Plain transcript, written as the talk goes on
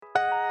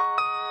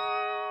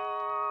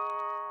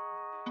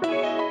Hello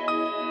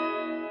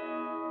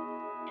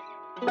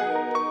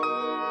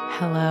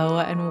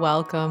and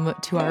welcome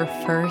to our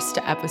first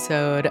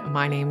episode.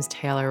 My name's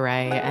Taylor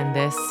Ray, and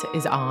this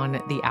is On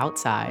the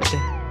Outside.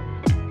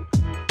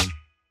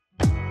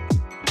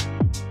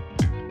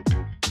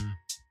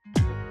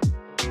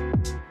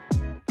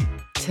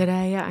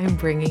 Today, I'm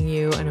bringing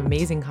you an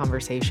amazing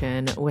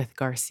conversation with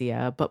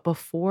Garcia. But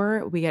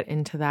before we get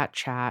into that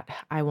chat,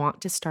 I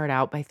want to start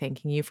out by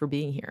thanking you for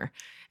being here.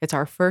 It's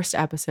our first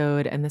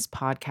episode, and this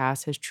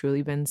podcast has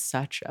truly been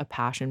such a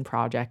passion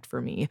project for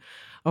me.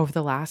 Over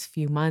the last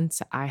few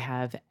months, I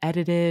have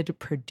edited,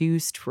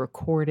 produced,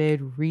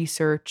 recorded,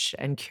 researched,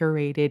 and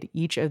curated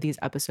each of these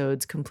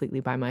episodes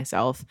completely by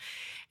myself.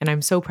 And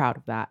I'm so proud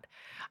of that.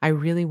 I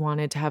really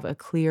wanted to have a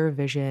clear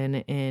vision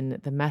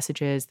in the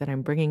messages that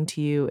I'm bringing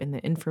to you and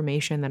the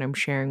information that I'm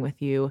sharing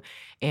with you.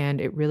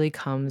 And it really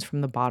comes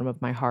from the bottom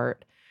of my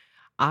heart.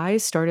 I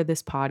started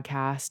this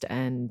podcast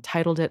and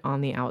titled it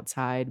On the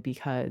Outside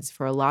because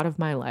for a lot of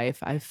my life,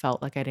 I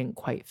felt like I didn't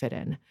quite fit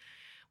in.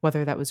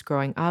 Whether that was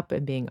growing up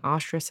and being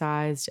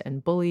ostracized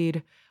and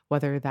bullied,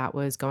 whether that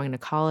was going to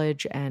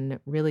college and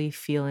really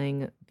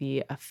feeling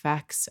the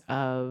effects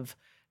of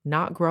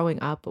not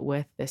growing up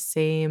with the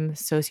same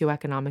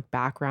socioeconomic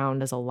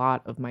background as a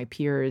lot of my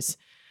peers,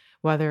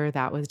 whether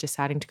that was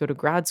deciding to go to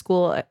grad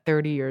school at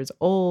 30 years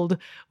old,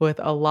 with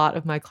a lot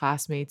of my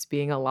classmates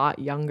being a lot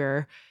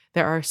younger.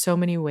 There are so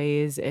many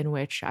ways in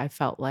which I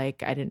felt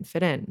like I didn't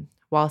fit in.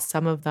 While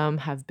some of them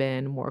have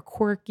been more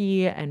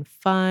quirky and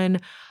fun,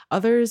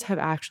 others have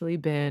actually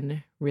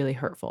been really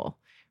hurtful,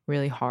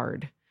 really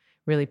hard,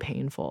 really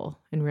painful,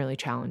 and really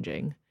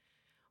challenging.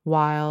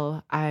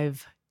 While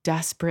I've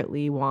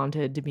desperately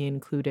wanted to be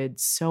included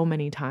so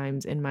many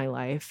times in my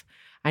life,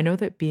 I know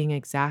that being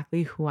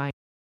exactly who I am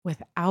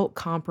without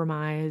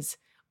compromise,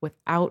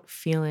 without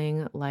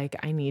feeling like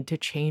I need to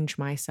change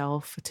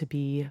myself to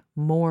be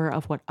more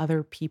of what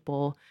other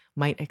people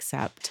might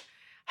accept,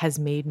 has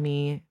made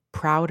me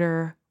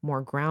prouder,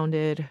 more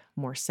grounded,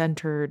 more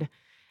centered,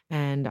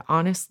 and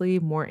honestly,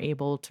 more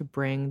able to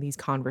bring these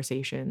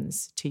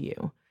conversations to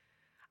you.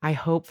 I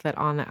hope that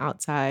On the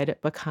Outside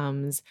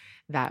becomes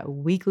that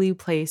weekly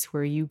place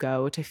where you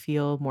go to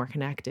feel more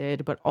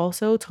connected, but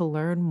also to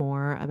learn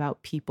more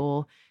about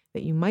people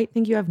that you might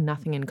think you have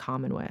nothing in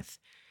common with.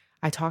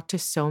 I talk to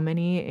so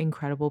many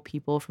incredible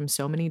people from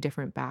so many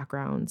different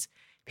backgrounds,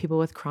 people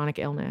with chronic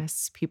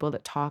illness, people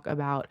that talk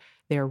about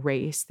their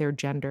race, their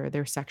gender,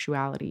 their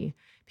sexuality,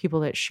 people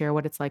that share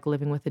what it's like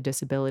living with a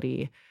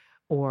disability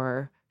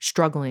or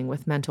struggling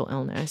with mental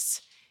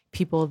illness,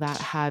 people that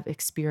have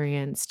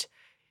experienced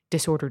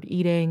disordered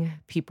eating,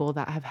 people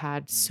that have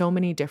had so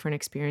many different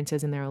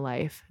experiences in their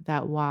life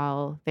that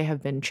while they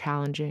have been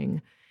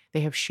challenging,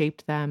 they have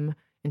shaped them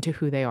into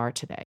who they are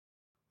today.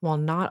 While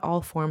not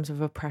all forms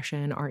of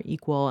oppression are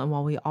equal, and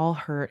while we all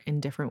hurt in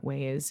different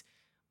ways,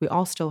 we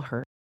all still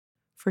hurt.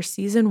 For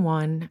season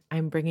one,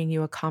 I'm bringing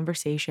you a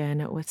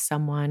conversation with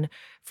someone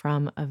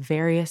from a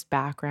various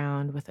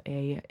background with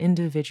a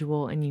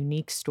individual and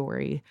unique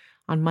story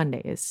on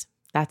Mondays.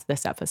 That's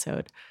this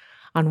episode.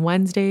 On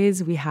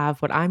Wednesdays, we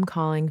have what I'm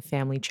calling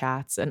family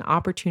chats, an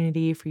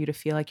opportunity for you to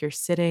feel like you're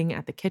sitting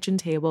at the kitchen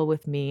table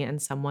with me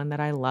and someone that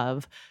I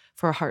love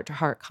for a heart to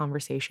heart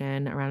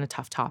conversation around a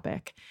tough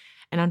topic.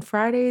 And on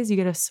Fridays, you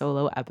get a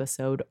solo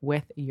episode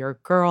with your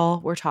girl.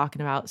 We're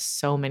talking about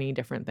so many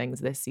different things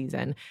this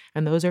season,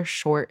 and those are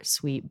short,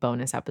 sweet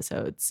bonus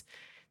episodes.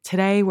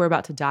 Today, we're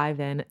about to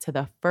dive in to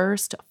the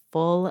first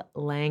full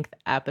length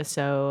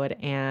episode,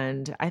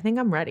 and I think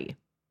I'm ready.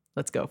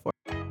 Let's go for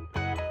it.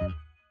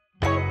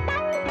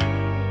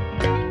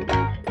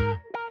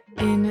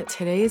 In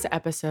today's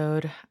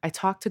episode, I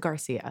talked to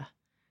Garcia.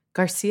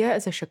 Garcia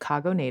is a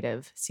Chicago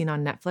native seen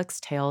on Netflix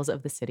Tales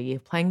of the City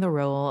playing the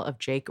role of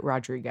Jake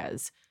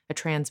Rodriguez, a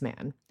trans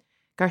man.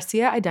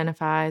 Garcia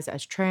identifies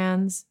as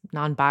trans,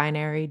 non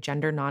binary,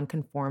 gender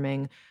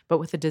non-conforming, but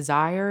with a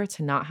desire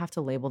to not have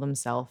to label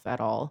themselves at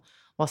all,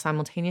 while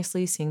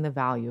simultaneously seeing the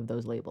value of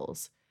those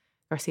labels.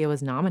 Garcia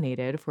was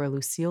nominated for a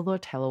Lucille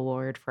Lortel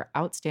Award for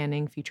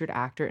Outstanding Featured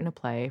Actor in a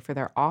Play for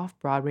their off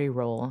Broadway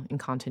role in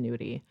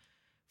Continuity.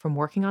 From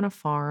working on a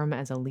farm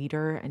as a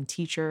leader and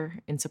teacher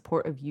in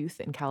support of youth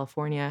in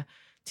California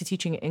to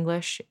teaching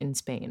English in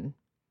Spain,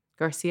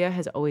 Garcia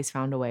has always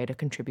found a way to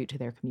contribute to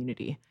their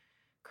community.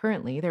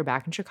 Currently, they're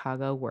back in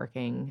Chicago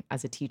working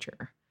as a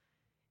teacher.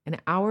 In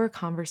our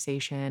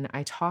conversation,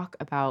 I talk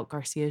about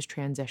Garcia's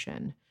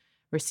transition,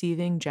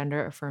 receiving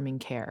gender affirming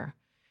care,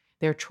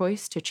 their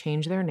choice to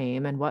change their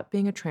name, and what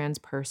being a trans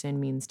person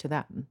means to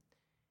them.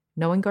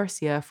 Knowing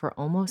Garcia for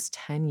almost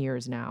 10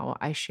 years now,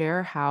 I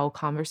share how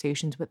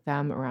conversations with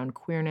them around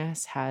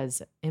queerness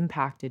has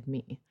impacted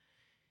me.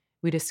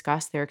 We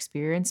discuss their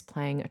experience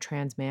playing a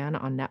trans man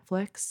on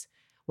Netflix,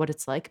 what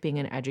it's like being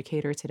an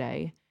educator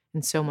today,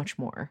 and so much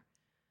more.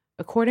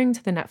 According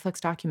to the Netflix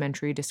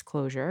documentary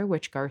Disclosure,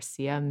 which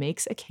Garcia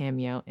makes a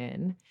cameo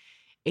in,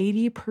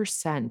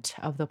 80%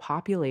 of the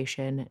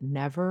population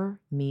never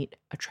meet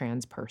a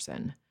trans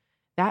person.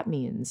 That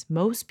means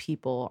most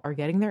people are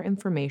getting their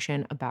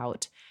information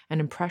about and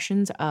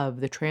impressions of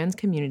the trans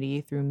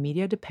community through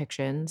media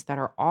depictions that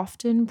are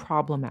often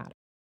problematic.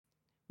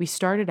 We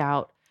started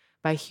out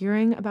by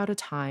hearing about a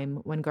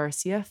time when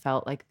Garcia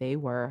felt like they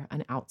were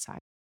an outsider.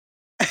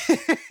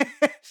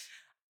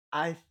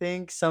 I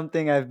think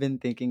something I've been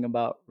thinking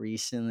about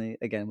recently,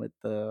 again, with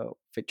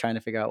trying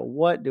to figure out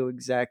what do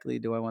exactly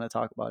do I want to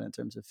talk about in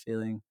terms of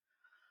feeling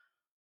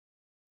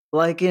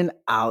like an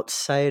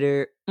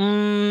outsider,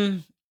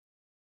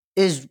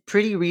 is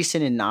pretty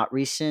recent and not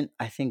recent.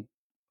 I think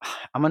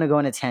I'm gonna go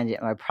on a tangent,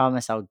 and I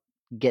promise I'll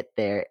get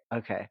there.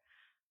 Okay,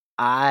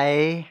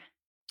 I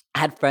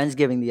had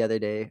Friendsgiving the other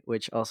day,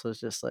 which also is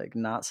just like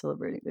not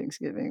celebrating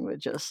Thanksgiving, but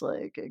just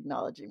like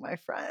acknowledging my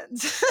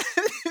friends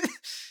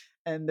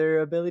and their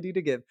ability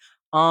to give.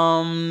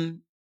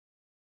 Um,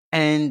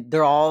 and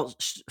they're all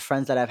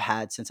friends that I've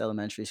had since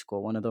elementary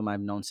school. One of them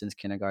I've known since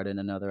kindergarten.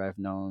 Another I've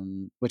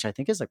known, which I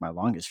think is like my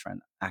longest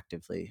friend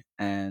actively,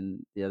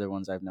 and the other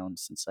ones I've known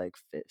since like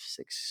fifth,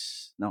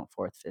 sixth, no,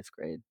 fourth, fifth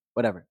grade,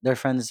 whatever. They're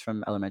friends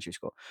from elementary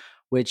school.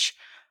 Which,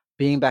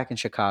 being back in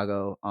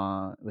Chicago,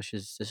 which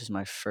is this is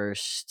my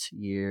first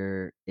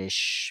year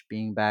ish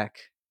being back.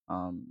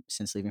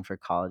 Since leaving for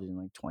college in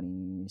like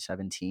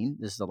 2017,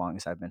 this is the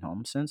longest I've been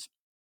home since.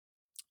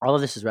 All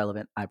of this is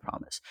relevant, I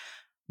promise.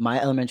 My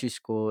elementary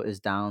school is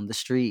down the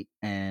street,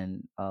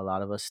 and a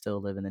lot of us still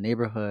live in the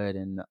neighborhood,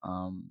 and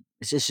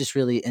it's just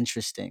really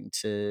interesting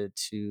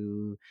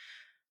to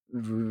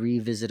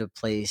revisit a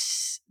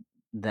place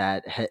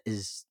that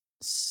is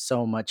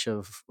so much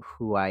of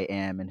who I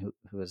am, and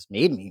who has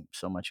made me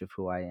so much of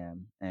who I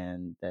am,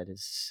 and that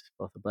is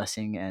both a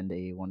blessing and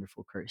a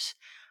wonderful curse.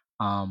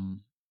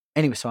 Um,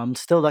 anyway, so I'm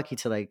still lucky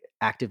to like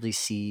actively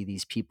see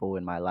these people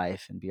in my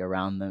life and be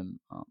around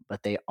them,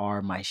 but they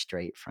are my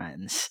straight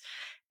friends,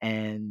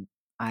 and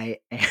I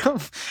am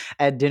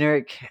at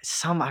dinner.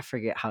 Some I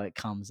forget how it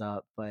comes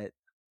up, but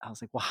I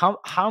was like, "Well,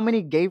 how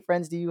many gay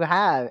friends do you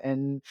have?"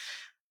 And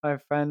my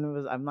friend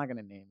was, I'm not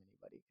gonna name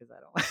anybody because I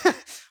don't.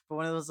 But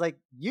one of them was like,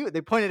 "You."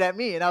 They pointed at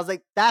me, and I was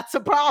like, "That's a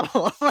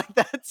problem." Like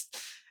that's.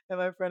 And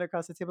my friend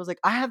across the table was like,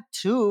 "I have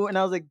two," and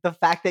I was like, "The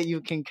fact that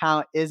you can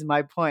count is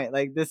my point.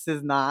 Like this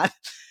is not."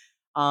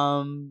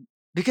 Um,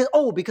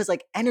 because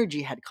like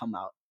energy had come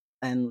out,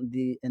 and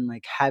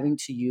like having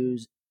to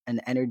use an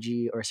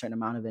energy or a certain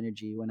amount of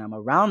energy when I'm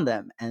around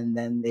them, and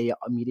then they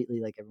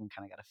immediately like everyone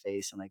kind of got a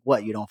face and like,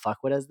 "What, you don't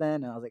fuck with us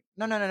then?" And I was like,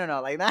 "No, no, no, no,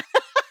 no, like that."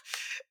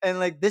 And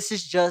like this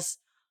is just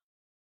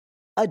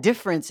a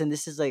difference, and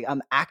this is like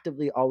I'm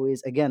actively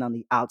always again on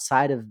the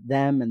outside of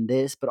them and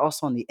this, but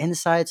also on the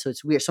inside, so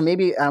it's weird. So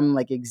maybe I'm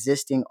like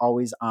existing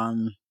always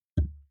on,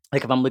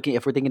 like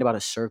if we're thinking about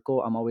a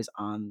circle, I'm always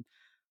on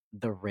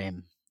the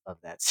rim of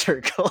that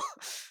circle.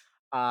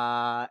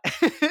 uh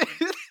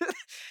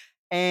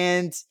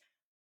and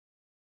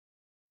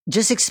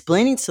just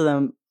explaining to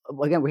them,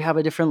 again, we have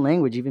a different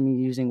language, even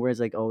me using words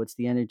like, "Oh, it's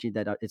the energy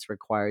that, it's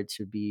required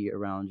to be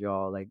around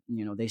y'all," like,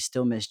 they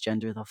still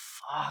misgender the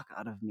fuck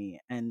out of me,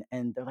 and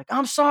they're like,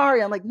 "I'm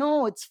sorry." I'm like,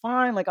 "No, it's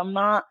fine, like, I'm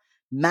not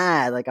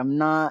mad, like, I'm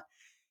not."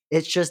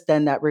 It's just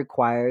then that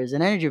requires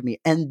an energy of me,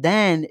 and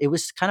then it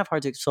was kind of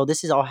hard to, so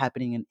this is all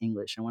happening in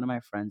English, and one of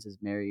my friends is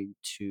married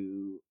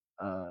to,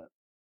 uh,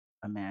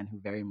 a man who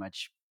very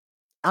much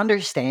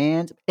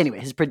understands. Anyway,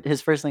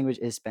 his first language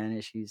is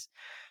Spanish.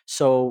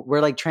 So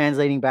we're like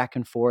translating back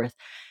and forth,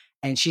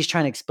 and she's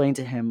trying to explain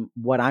to him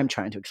what I'm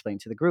trying to explain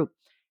to the group.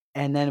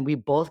 And then we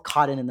both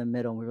caught it in the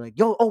middle. And we were like,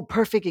 "Yo, oh,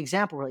 perfect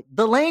example." We're like,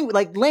 the language,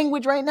 like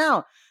language right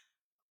now.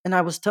 And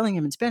I was telling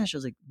him in Spanish, I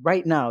was like,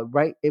 right now,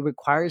 right? It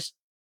requires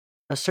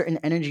a certain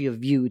energy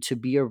of you to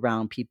be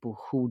around people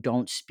who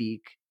don't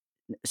speak,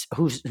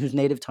 whose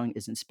native tongue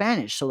isn't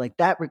Spanish. So like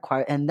that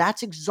require, and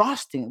that's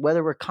exhausting,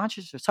 whether we're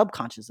conscious or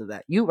subconscious of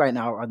that. You right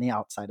now are on the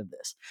outside of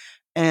this.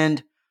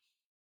 And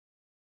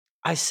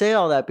I say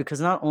all that because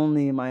not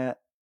only am I,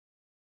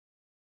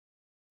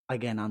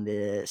 again, on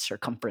the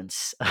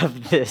circumference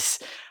of this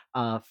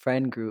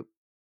friend group,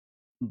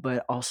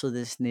 but also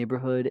this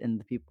neighborhood and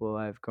the people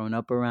I've grown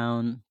up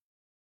around,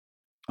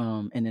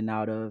 in and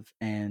out of.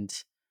 And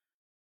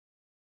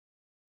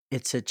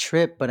it's a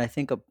trip, but I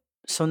think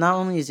so not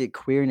only is it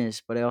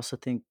queerness, but I also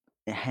think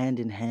hand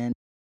in hand,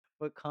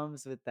 what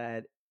comes with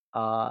that,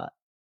 uh,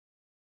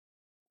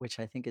 which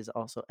I think is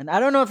also, and I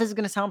don't know if this is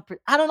gonna sound,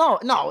 I don't know.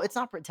 No, it's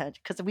not pretentious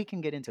because we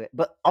can get into it,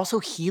 but also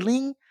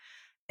healing.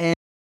 And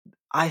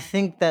I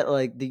think that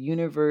like the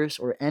universe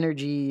or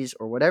energies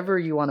or whatever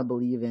you want to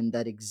believe in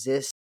that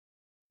exists,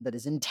 that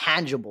is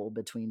intangible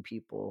between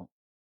people,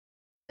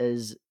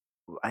 is,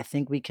 I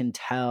think we can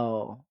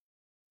tell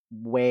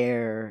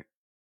where,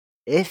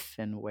 if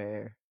and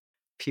where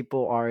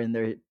people are in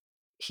their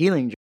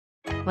healing.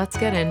 Let's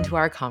get into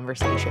our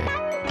conversation.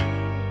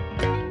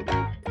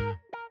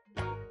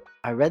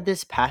 I read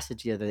this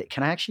passage the other day.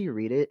 Can I actually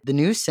read it? The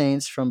New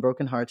Saints from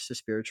Broken Hearts to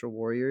Spiritual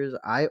Warriors.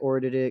 I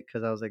ordered it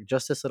because I was like,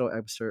 just this little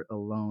excerpt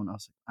alone, I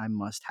was like, I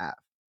must have.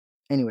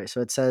 Anyway,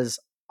 so it says,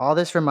 all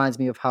this reminds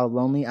me of how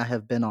lonely I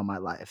have been all my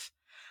life.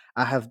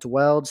 I have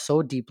dwelled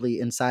so deeply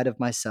inside of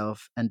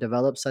myself and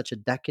developed such a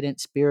decadent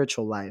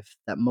spiritual life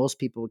that most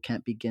people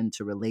can't begin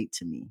to relate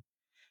to me.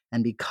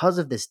 And because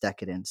of this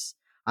decadence,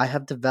 I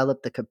have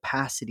developed the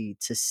capacity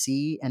to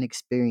see and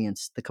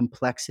experience the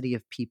complexity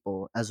of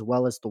people as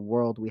well as the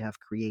world we have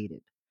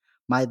created.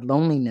 My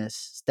loneliness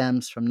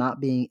stems from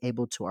not being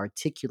able to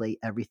articulate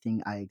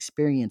everything I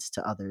experience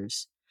to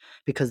others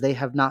because they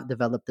have not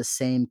developed the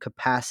same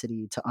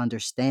capacity to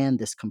understand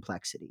this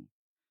complexity.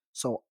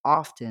 So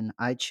often,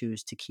 I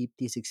choose to keep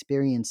these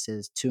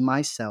experiences to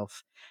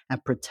myself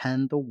and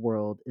pretend the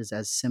world is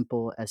as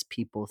simple as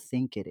people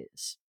think it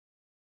is.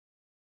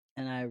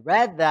 And I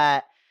read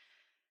that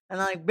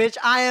and I'm like, bitch,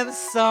 I am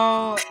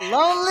so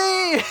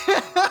lonely,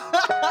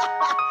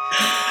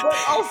 but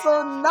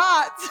also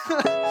not.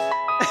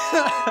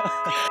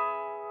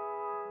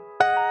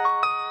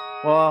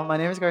 Well, my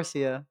name is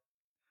Garcia.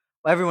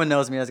 Well, everyone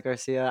knows me as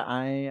Garcia.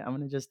 I'm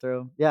gonna just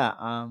throw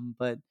yeah.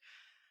 But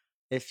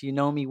if you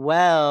know me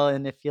well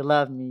and if you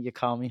love me, you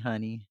call me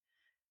honey.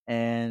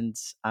 And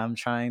I'm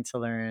trying to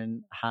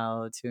learn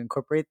how to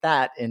incorporate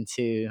that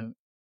into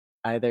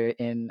either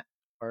in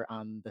or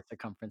on the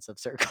circumference of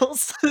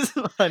circles.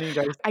 Honey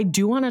Garcia. I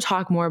do wanna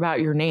talk more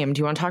about your name. Do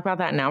you wanna talk about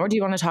that now, or do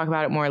you wanna talk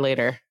about it more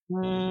later?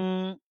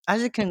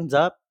 As it comes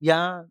up,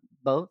 yeah,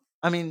 both.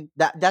 I mean,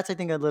 that's I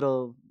think a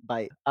little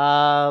bite.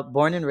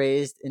 Born and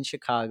raised in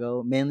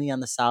Chicago, mainly on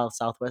the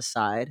southwest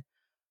side.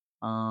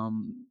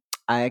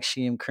 I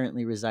actually am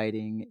currently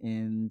residing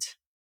in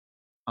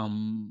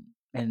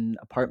an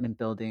apartment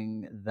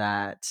building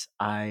that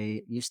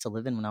I used to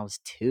live in when I was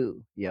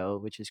 2, yo,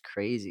 which is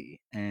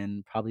crazy,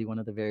 and probably one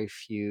of the very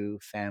few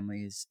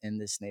families in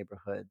this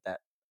neighborhood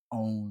that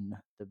own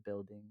the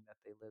building that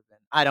they live in.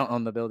 I don't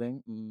own the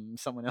building,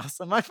 someone else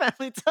in my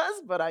family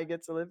does, but I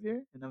get to live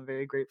here, and I'm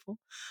very grateful.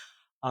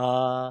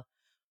 Uh,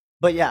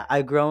 but yeah,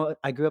 I grew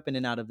up in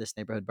and out of this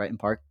neighborhood, Brighton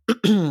Park,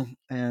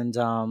 and,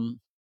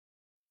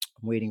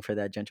 I'm waiting for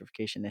that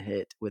gentrification to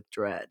hit with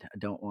dread. I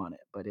don't want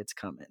it, but it's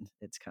coming.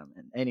 It's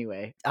coming.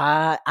 Anyway,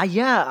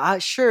 yeah,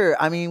 sure.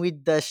 I mean, we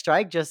the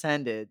strike just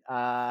ended.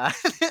 Am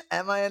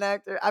I an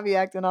actor? I be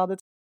acting all the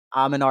time.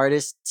 I'm an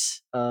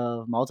artist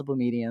of multiple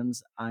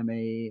mediums. I'm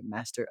a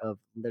master of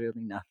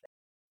literally nothing.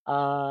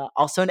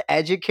 Also an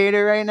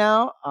educator right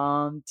now.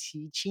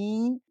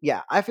 Teaching.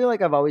 Yeah, I feel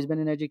like I've always been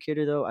an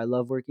educator though. I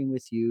love working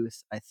with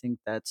youth. I think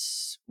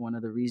that's one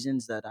of the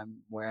reasons that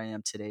I'm where I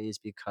am today is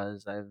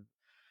because I've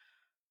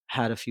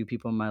had a few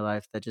people in my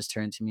life that just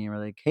turned to me and were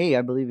like, "Hey,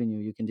 I believe in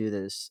you. You can do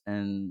this."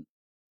 And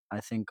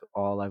I think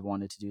all I've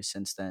wanted to do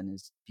since then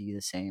is be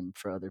the same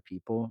for other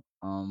people.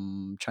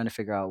 Trying to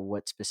figure out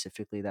what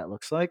specifically that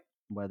looks like,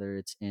 whether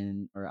it's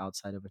in or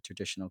outside of a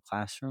traditional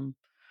classroom.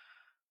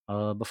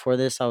 Before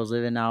this, I was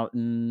living out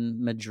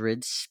in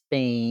Madrid,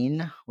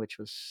 Spain, which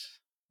was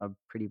a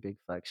pretty big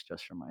flex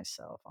just for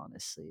myself,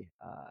 honestly.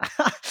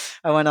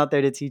 I went out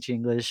there to teach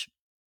English.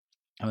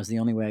 It was the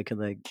only way I could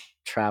like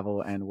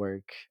travel and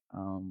work.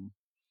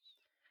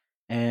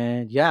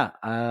 And yeah,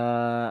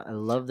 I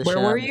love the Where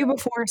shit out were of it. you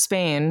before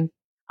Spain?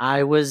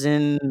 I was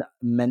in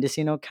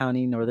Mendocino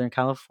County, Northern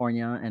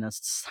California, in a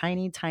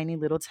tiny, tiny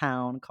little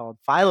town called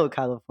Philo,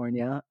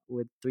 California,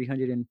 with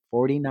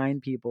 349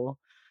 people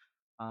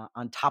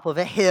on top of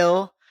a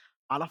hill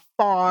on a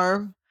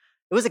farm.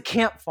 It was a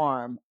camp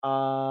farm.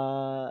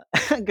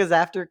 Because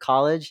after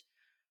college,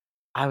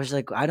 I was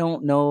like, I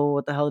don't know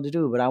what the hell to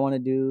do, but I want to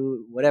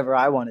do whatever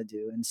I want to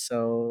do. And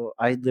so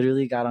I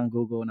literally got on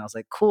Google and I was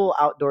like, cool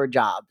outdoor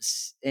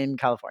jobs in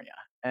California.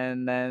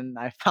 And then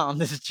I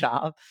found this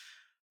job.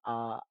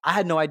 I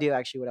had no idea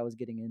actually what I was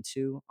getting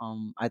into.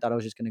 I thought I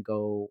was just going to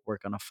go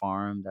work on a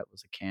farm that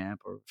was a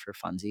camp or for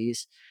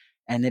funsies.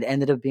 And it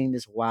ended up being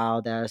this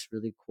wild ass,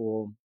 really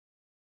cool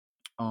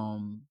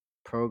um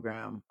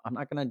program. I'm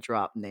not gonna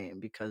drop name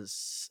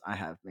because I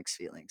have mixed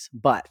feelings,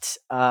 but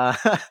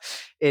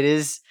it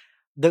is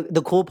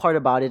the cool part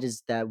about it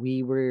is that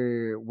we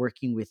were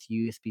working with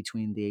youth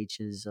between the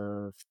ages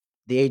of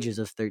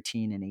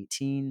 13 and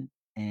 18,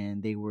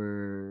 and they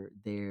were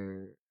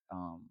there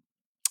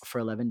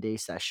for 11-day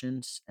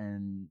sessions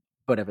and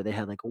whatever they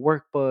had like a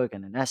workbook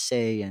and an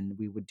essay, and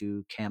we would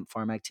do camp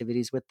farm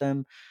activities with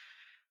them.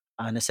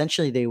 And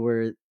essentially,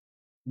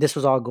 this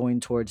was all going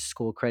towards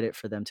school credit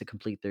for them to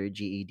complete their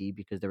GED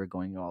because they were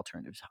going to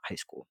alternative high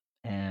school.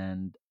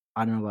 And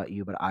I don't know about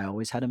you, but I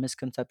always had a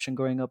misconception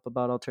growing up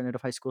about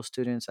alternative high school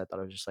students. I thought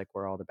it was just like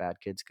where all the bad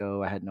kids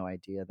go. I had no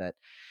idea that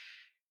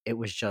it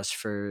was just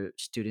for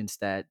students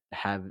that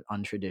have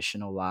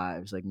untraditional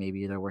lives. Like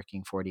maybe they're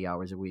working 40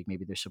 hours a week,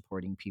 maybe they're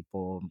supporting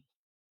people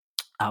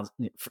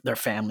their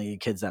family,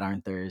 kids that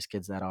aren't theirs,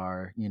 kids that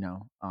are,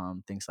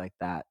 things like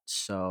that.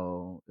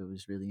 So it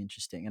was really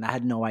interesting, and I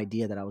had no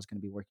idea that I was going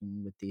to be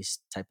working with these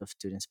type of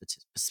students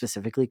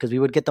specifically because we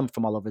would get them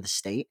from all over the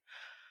state.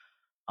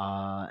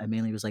 And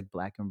mainly it was like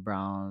black and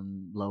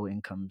brown, low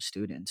income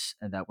students,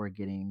 and that were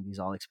getting these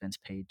all expense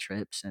paid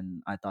trips,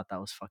 and I thought that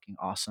was fucking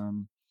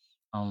awesome.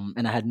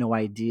 And I had no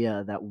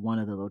idea that one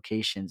of the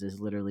locations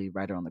is literally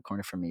right around the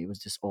corner from me. It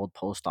was this old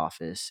post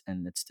office,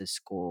 and it's this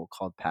school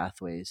called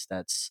Pathways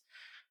that's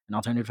an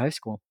alternative high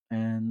school,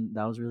 and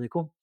that was really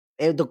cool.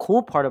 The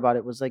cool part about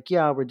it was like,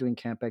 yeah, we're doing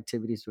camp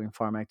activities, doing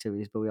farm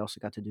activities, but we also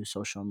got to do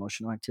social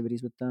emotional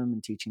activities with them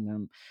and teaching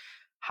them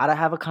how to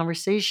have a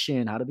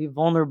conversation, how to be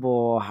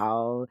vulnerable,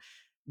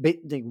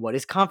 like, what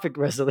is conflict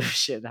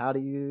resolution, how do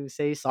you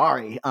say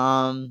sorry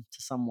to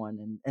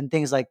someone, and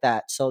things like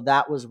that. So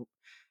that's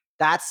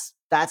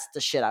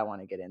the shit I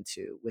want to get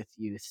into with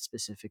youth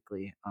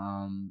specifically,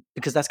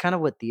 because that's kind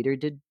of what theater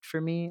did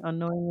for me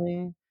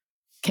unknowingly.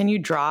 Can you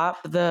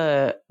drop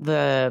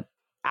the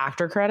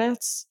actor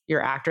credits,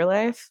 your actor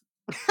life,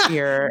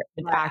 your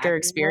My actor acting life?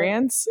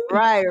 experience?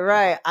 Right,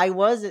 right.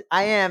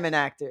 I am an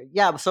actor.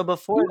 Yeah, so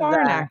before You are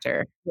an that,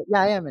 actor.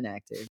 yeah, I am an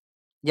actor.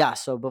 Yeah,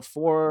 so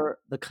before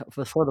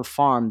the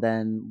farm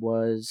then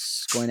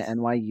was going to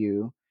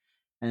NYU,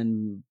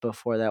 and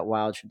before that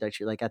wild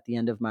trajectory, like at the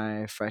end of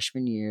my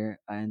freshman year,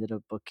 I ended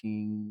up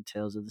booking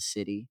Tales of the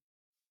City,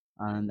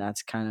 and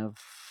that's kind of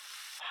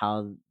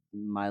how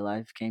my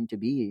life came to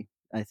be.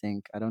 I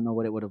think I don't know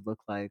what it would have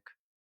looked like,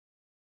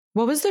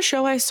 What was the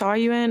show I saw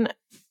you in?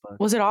 but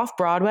Was it off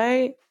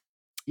Broadway? It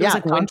was yeah,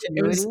 like winter.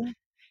 It was continuity.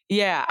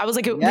 yeah. I was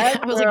like Yes,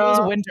 I was like it was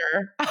girl.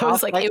 winter. I I'll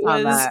was like flex it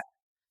on was that.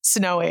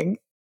 snowing.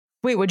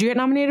 Wait, what'd you get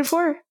nominated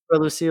for? For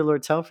Lucia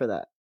Lortel for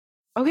that.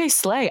 Okay,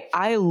 Slay.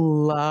 I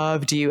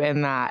loved you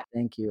in that.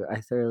 Thank you. I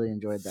thoroughly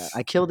enjoyed that.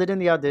 I killed it in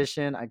the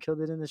audition. I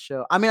killed it in the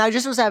show. I mean, I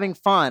just was having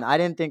fun. I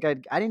didn't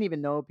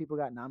even know people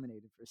got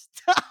nominated for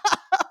stuff.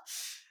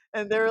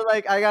 And they were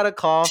like, I got a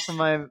call from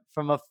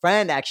a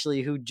friend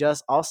actually who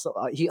just also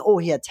he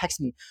had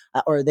texted me,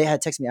 or they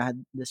had texted me. I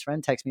had this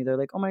friend text me. They're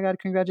like, "Oh my god,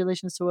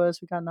 congratulations to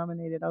us! We got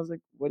nominated." I was like,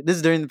 "What?" This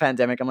is during the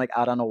pandemic. I'm like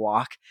out on a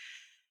walk,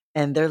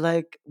 and they're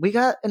like, "We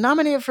got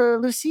nominated for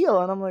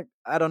Lucille," and I'm like,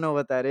 "I don't know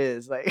what that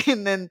is." Like,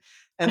 and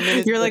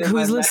minutes You're like, later,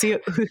 who's Lucille?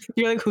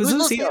 You're like, who's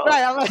who's Lucille? Lucille?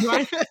 Right. I'm like, Do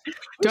I do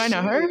who's I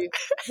know her? she?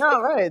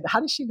 No, right. How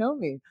does she know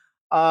me?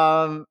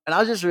 And I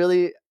was just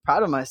really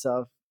proud of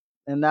myself.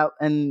 And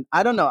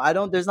I don't know. I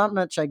don't there's not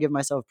much I give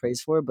myself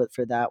praise for, but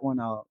for that one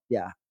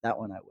that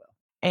one I will.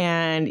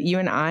 And you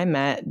and I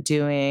met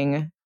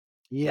doing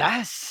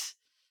Yes.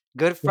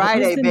 Good what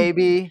was Friday, the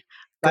baby Good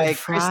by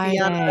Cristiana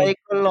Friday? Rey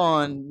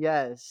Colon.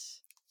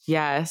 Yes.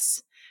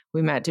 Yes,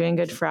 we met doing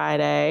Good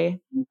Friday.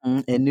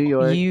 Mhm. In New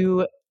York.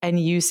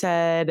 You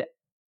said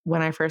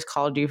when I first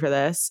called you for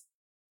this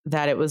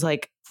that it was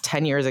like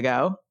 10 years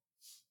ago,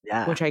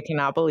 Yeah. which I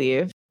cannot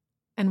believe.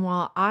 And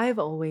while I've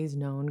always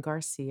known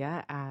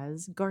Garcia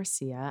as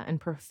Garcia, and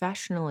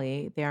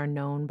professionally they are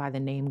known by the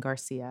name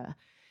Garcia,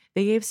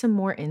 they gave some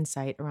more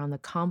insight around the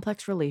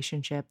complex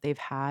relationship they've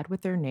had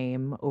with their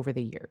name over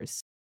the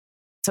years.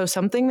 So,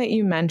 something that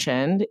you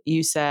mentioned,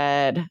 you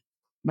said,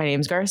 my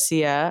name's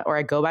Garcia, or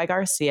I go by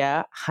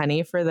Garcia.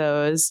 Honey, for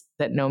those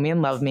that know me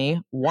and love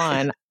me,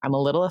 one, I'm a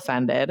little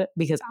offended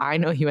because I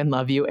know you and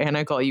love you, and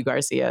I call you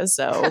Garcia.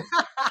 So,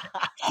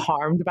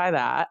 harmed by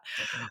that.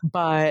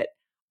 But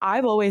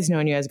I've always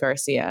known you as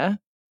Garcia.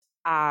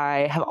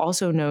 I have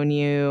also known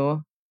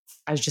you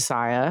as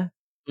Josiah.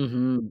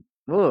 Mhm.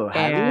 Ooh,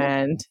 have you?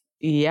 And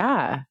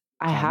yeah,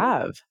 I Tell me.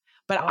 have.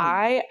 But Oh,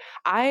 I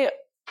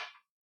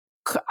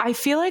I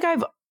feel like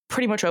I've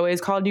pretty much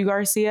always called you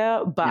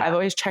Garcia, but yeah. I've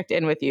always checked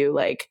in with you.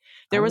 Like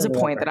there I've was a never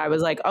point ever that I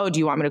was like, "Oh, do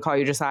you want me to call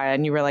you Josiah?"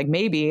 And you were like,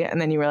 "Maybe."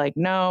 And then you were like,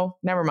 "No,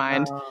 never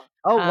mind."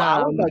 Oh, wow,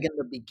 I was, Um, like, in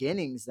the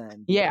beginnings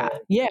then yeah, because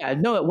yeah.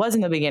 No, it was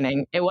in the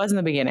beginning. It was in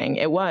the beginning.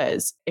 It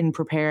was in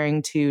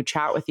preparing to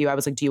chat with you. I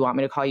was like, "Do you want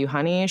me to call you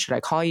Honey? Should I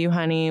call you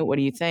Honey? What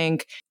do you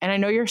think?" And I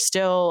know you're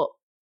still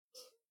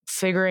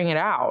figuring it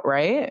out,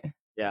 right?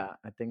 yeah,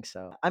 I think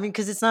so. I mean,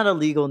 because it's not a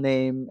legal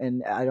name,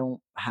 and I don't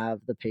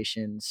have the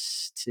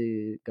patience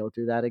to go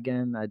through that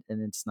again,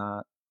 and it's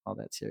not all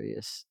that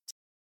serious.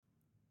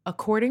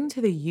 According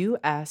to the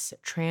US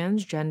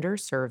Transgender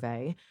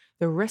Survey,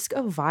 the risk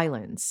of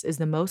violence is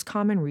the most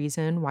common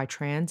reason why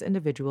trans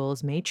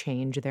individuals may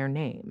change their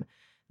name.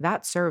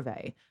 That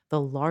survey,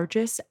 the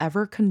largest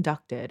ever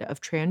conducted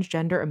of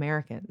transgender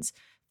Americans,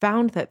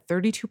 found that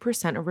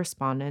 32% of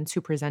respondents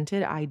who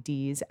presented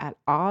IDs at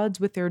odds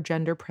with their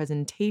gender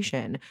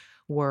presentation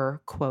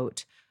were,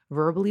 quote,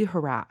 verbally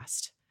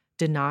harassed,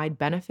 denied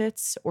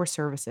benefits or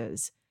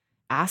services,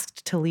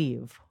 asked to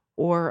leave,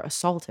 or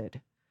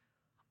assaulted.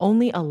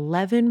 Only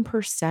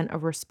 11%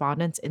 of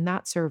respondents in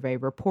that survey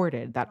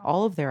reported that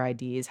all of their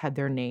IDs had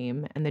their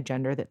name and the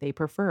gender that they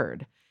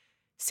preferred.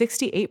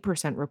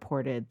 68%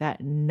 reported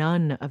that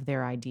none of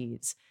their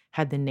IDs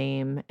had the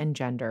name and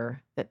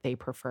gender that they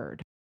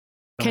preferred.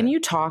 Go Can ahead. you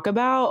talk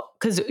about,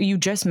 because you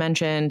just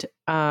mentioned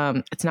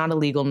it's not a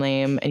legal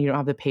name and you don't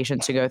have the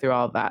patience to go through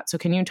all of that. So,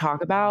 can you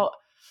talk about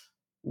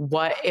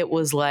what it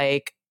was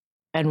like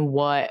and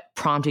what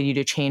prompted you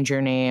to change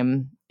your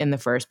name in the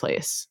first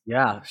place?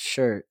 Yeah,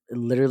 sure.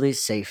 Literally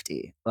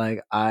safety.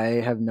 Like, I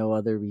have no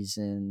other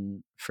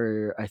reason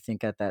for I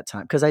think at that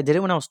time because I did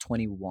it when I was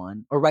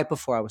 21 or right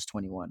before I was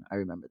 21. I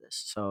remember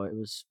this. So it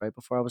was right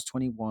before I was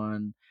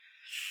 21.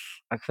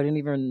 I couldn't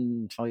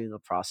even tell you the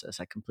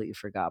process. I completely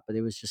forgot, but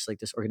it was just like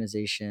this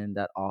organization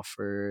that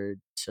offered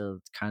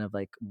to kind of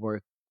like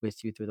work.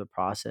 with you through the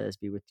process,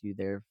 be with you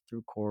there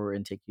through court,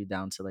 and take you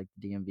down to like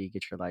the DMV,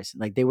 get your license.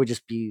 Like they would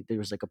just be there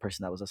was like a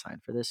person that was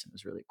assigned for this, and it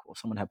was really cool.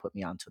 Someone had put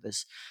me onto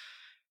this,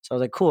 so I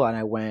was like, cool, and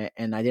I went,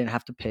 and I didn't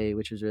have to pay,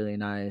 which was really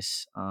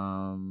nice.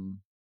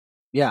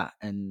 Yeah,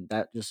 and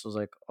that just was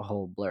like a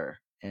whole blur.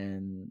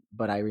 And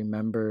but I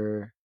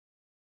remember,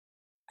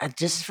 I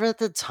just for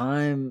the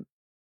time,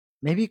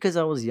 maybe because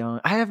I was young.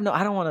 I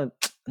don't want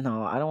to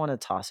no, I don't want to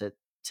toss it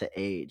to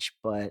age,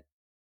 but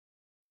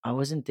I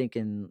wasn't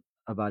thinking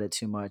about it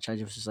too much. I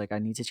just was just like, I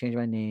need to change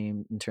my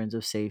name in terms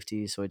of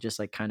safety, so it just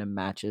like kind of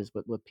matches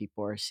with what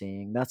people are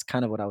seeing. That's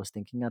kind of what I was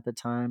thinking at the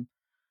time.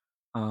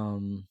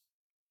 Um,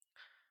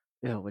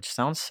 yeah, which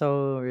sounds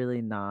so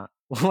really not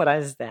what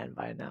I stand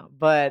by now.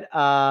 But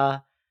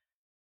I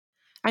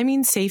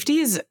mean, safety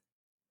is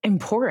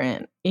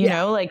important,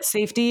 yeah. like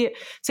safety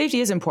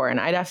is important.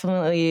 I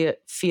definitely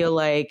feel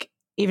like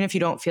even if you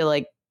don't feel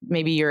like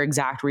maybe your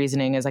exact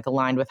reasoning is like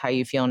aligned with how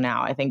you feel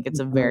now, I think it's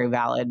a Mhm. very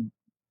valid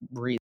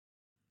reason.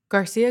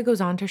 Garcia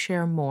goes on to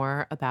share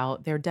more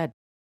about their dead.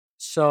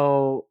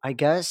 So I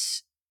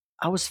guess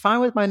I was fine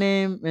with my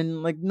name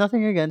and like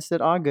nothing against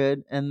it, all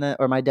good. And then,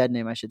 or my dead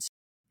name, I should say.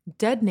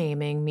 Dead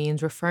naming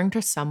means referring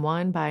to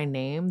someone by a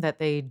name that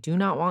they do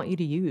not want you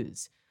to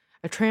use.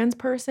 A trans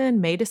person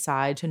may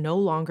decide to no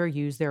longer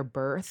use their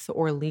birth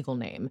or legal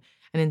name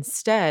and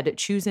instead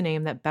choose a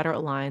name that better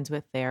aligns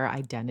with their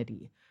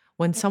identity.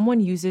 When someone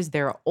uses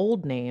their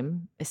old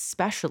name,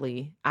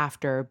 especially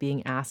after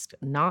being asked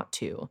not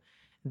to,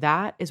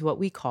 that is what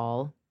we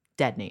call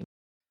dead name.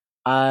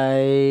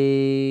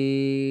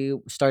 I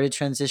started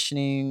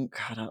transitioning.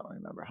 God, I don't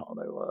remember how old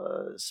I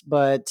was,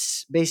 but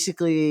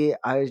basically,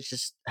 I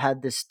just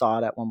had this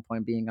thought at one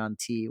point being on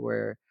T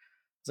where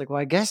it's like,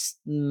 well, I guess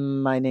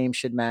my name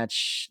should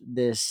match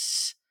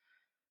this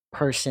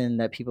person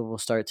that people will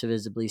start to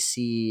visibly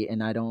see.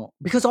 And I don't,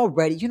 because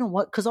already, you know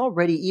what? Because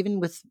already, even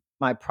with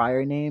my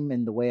prior name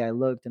and the way I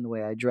looked and the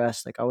way I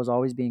dressed, like I was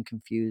always being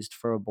confused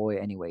for a boy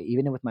anyway,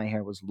 even with my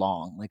hair was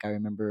long. Like I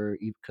remember,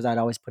 because I'd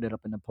always put it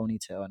up in a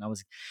ponytail, and I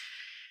was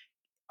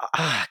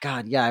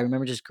God, yeah, I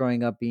remember just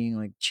growing up being,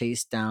 like,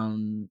 chased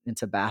down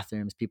into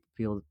bathrooms,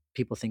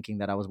 people thinking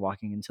that I was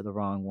walking into the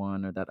wrong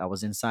one or that I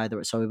was inside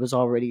the so it was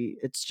already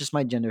it's just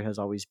my gender has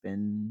always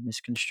been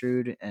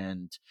misconstrued,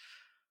 and,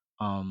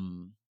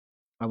 um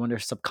I wonder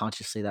if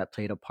subconsciously that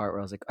played a part where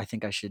I was like, I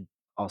think I should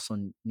also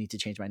need to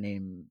change my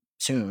name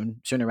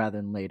sooner rather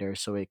than later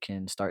so it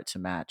can start to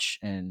match.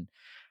 And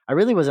I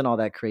really wasn't all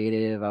that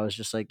creative. I was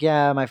just like,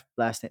 yeah,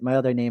 my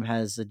other name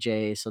has a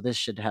J, so this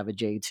should have a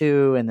J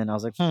too. And then I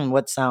was like,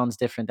 what sounds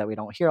different that we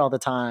don't hear all the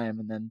time?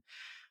 And then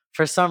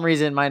for some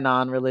reason, my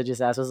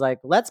non-religious ass was like,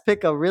 "Let's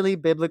pick a really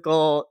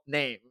biblical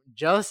name,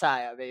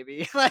 Josiah,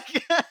 baby."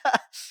 Like,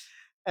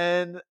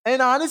 and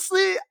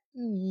honestly,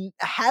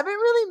 haven't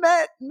really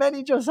met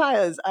many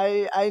Josiahs.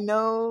 I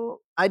know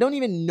I don't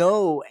even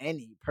know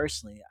any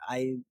personally.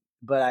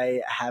 But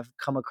I have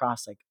come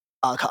across like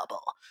a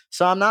couple,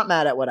 so I'm not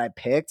mad at what I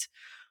picked.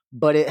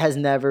 But it has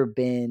never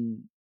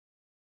been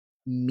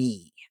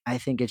me. I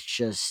think it's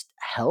just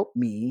helped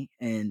me,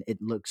 and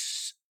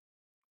it's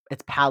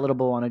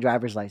palatable on a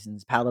driver's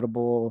license,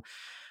 palatable,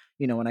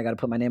 when I got to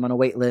put my name on a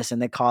wait list and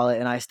they call it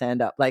and I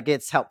stand up. Like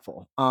it's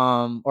helpful.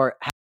 Or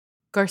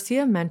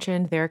Garcia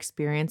mentioned their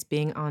experience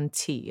being on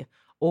T,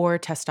 or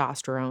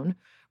testosterone,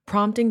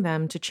 prompting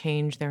them to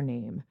change their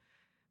name.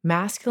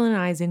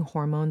 Masculinizing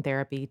hormone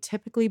therapy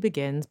typically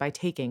begins by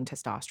taking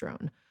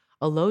testosterone.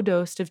 A low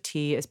dose of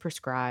T is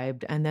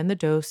prescribed, and then the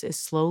dose is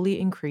slowly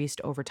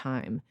increased over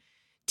time.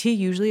 T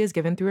usually is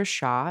given through a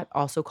shot,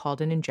 also called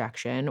an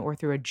injection, or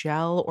through a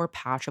gel or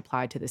patch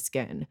applied to the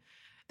skin.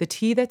 The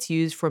T that's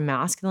used for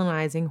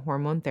masculinizing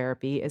hormone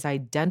therapy is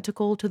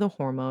identical to the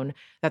hormone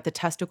that the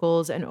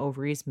testicles and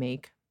ovaries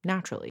make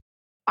naturally.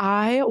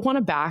 I want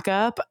to back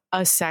up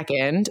a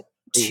second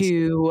please.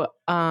 to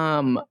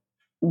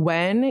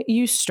when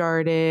you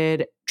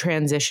started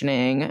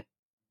transitioning,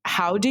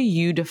 how do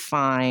you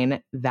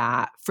define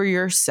that for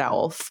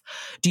yourself?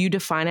 Do you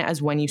define it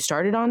as when you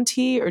started on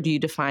T, or do you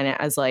define it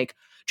as like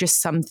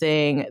just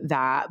something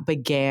that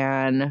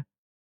began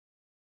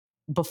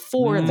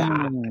before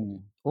that?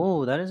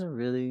 Oh, that is a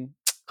really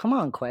come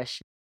on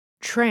question.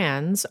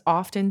 Trans,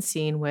 often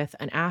seen with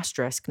an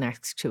asterisk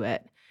next to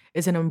it,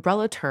 is an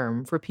umbrella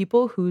term for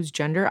people whose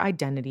gender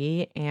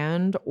identity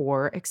and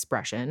or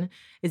expression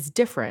is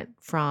different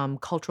from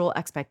cultural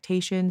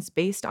expectations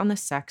based on the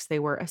sex they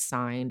were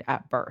assigned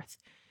at birth.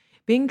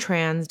 Being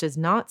trans does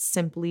not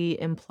simply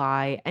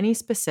imply any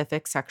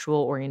specific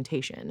sexual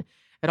orientation.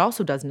 It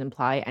also doesn't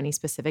imply any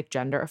specific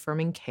gender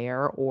affirming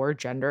care or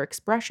gender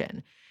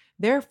expression.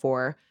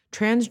 Therefore,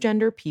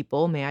 transgender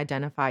people may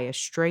identify as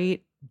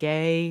straight,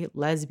 gay,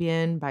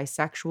 lesbian,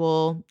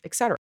 bisexual,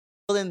 etc.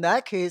 Well, in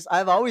that case,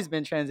 I've always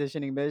been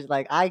transitioning, bitch.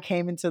 Like I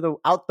came into the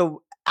out the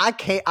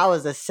I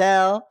was a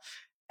cell,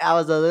 I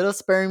was a little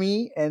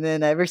spermy, and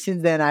then ever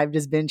since then I've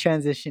just been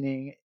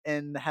transitioning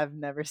and have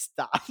never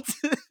stopped.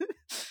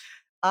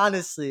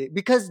 Honestly,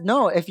 because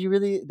no, if you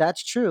really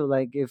that's true.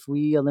 Like if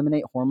we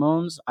eliminate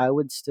hormones, I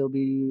would still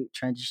be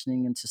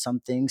transitioning into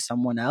something,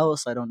 someone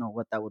else. I don't know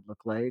what that would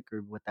look like or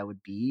what that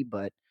would be,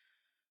 but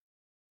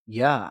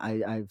yeah,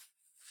 I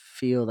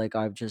feel like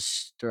I've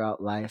just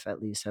throughout life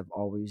at least have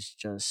always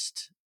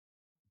just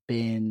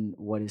been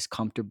what is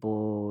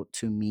comfortable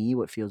to me,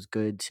 what feels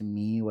good to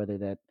me, whether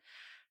that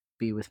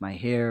be with my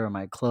hair or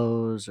my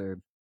clothes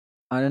or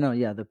I don't know.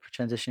 Yeah, the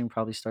transitioning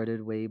probably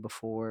started way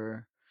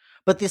before.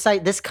 But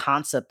this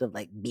concept of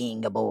like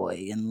being a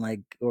boy and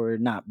like or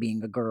not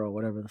being a girl,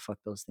 whatever the fuck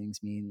those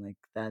things mean, like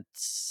that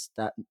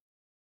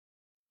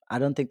I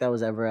don't think that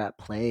was ever at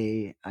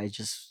play. I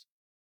just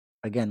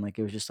again like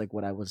it was just like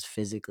what I was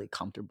physically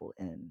comfortable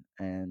in.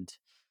 And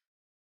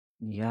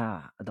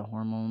yeah, the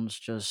hormones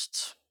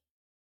just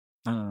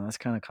I don't know, that's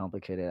kind of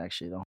complicated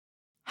actually though.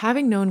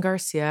 Having known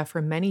Garcia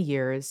for many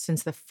years,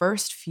 since the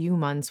first few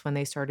months when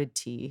they started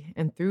tea,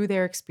 and through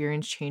their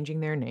experience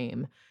changing their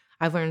name,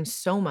 I've learned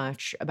so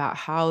much about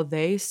how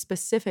they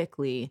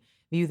specifically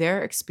view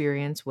their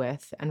experience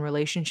with and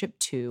relationship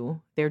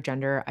to their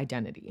gender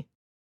identity.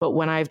 But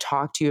when I've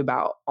talked to you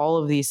about all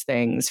of these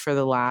things for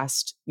the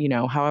last,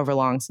 however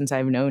long since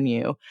I've known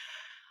you,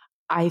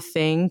 I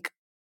think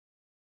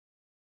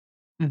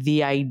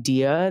the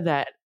idea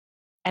that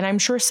and I'm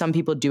sure some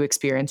people do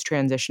experience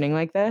transitioning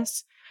like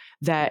this,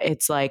 that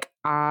it's like,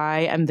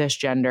 I am this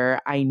gender.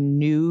 I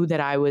knew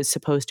that I was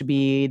supposed to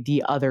be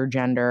the other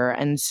gender.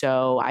 And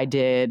so I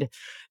did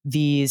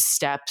these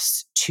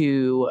steps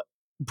to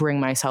bring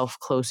myself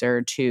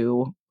closer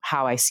to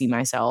how I see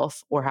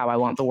myself or how I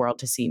want the world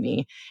to see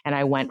me. And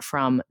I went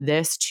from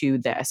this to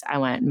this. I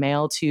went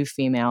male to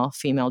female,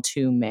 female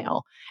to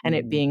male, and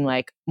it Mhm. being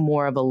like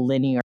more of a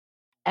linear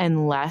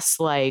and less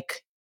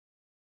like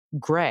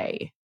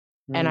gray.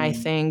 And I Mm,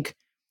 think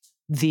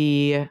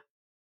the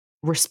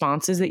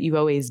responses that you've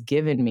always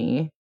given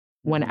me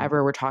mhm,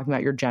 whenever we're talking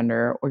about your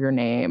gender or your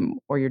name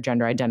or your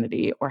gender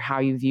identity or how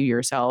you view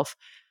yourself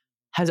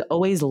has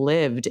always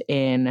lived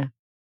in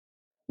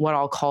what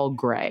I'll call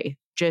gray,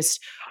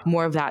 just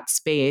more of that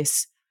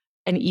space.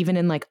 And even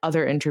in like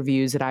other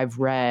interviews that I've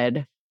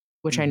read,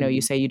 which I know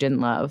you mhm. say you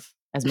didn't love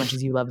as much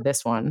as you love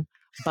this one,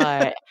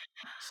 but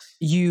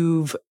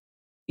you've,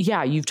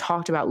 yeah, you've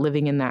talked about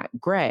living in that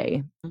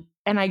gray.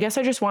 And I guess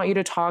I just want you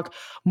to talk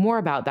more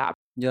about that.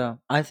 Yeah,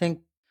 I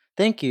think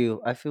thank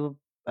you. I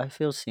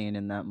feel seen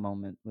in that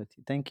moment with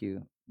you. Thank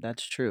you.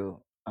 That's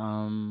true.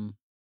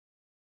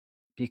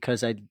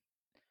 Because I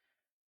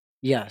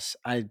yes,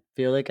 I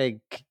feel like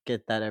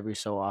get that every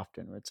so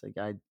often where it's like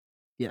I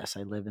yes,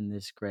 I live in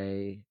this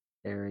gray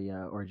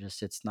area or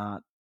just it's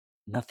not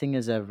nothing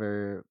is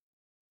ever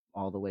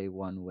all the way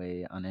one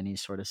way on any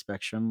sort of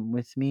spectrum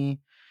with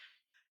me.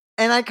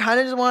 And I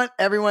kinda just want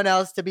everyone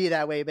else to be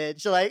that way,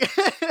 bitch, like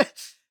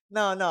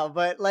no, no,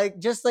 but, like,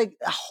 just, like,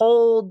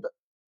 hold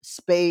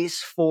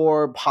space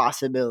for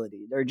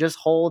possibility, or just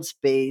hold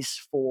space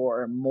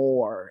for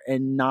more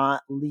and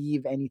not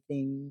leave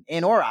anything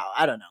in or out,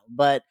 I don't know,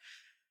 but,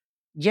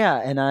 yeah,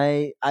 and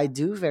I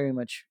do very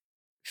much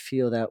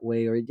feel that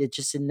way, or it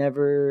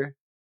never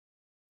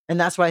and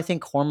that's why I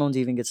think hormones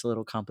even gets a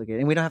little complicated,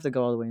 and we don't have to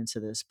go all the way into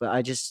this, but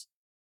I just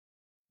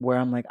where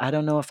I'm like, I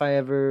don't know if I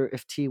ever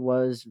if tea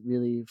was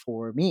really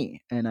for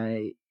me, and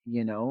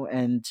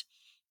and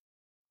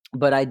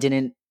but I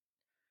didn't.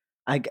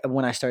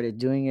 When I started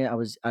doing it,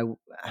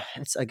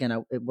 it's again,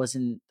 I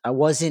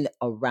wasn't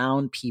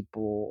around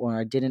people, or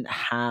I didn't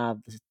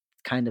have the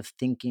kind of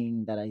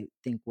thinking that I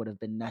think would have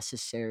been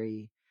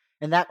necessary,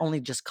 and that only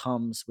just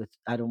comes with.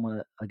 I don't want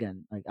to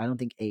again, like I don't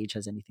think age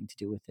has anything to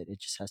do with it. It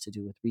just has to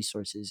do with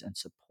resources and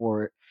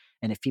support,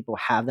 and if people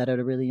have that at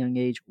a really young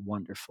age,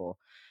 wonderful.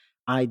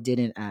 I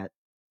didn't at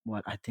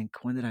what I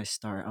think when did I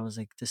start? I was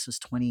like, this was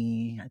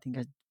 20, I think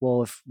I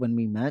well, if when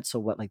we met, so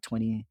what, like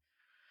 2016,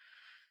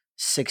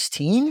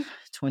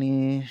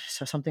 20,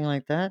 so something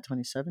like that,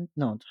 27?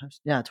 No,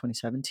 yeah,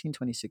 2017,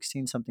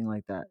 2016, something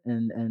like that.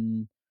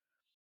 And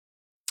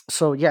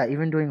so yeah,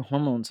 even doing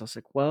hormones, I was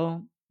like,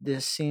 well,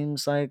 this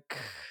seems like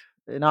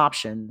an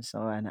option.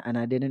 So and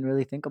I didn't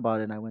really think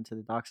about it. And I went to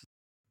the doctor.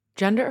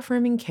 Gender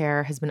affirming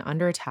care has been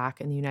under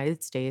attack in the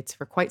United States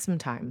for quite some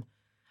time.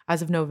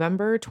 As of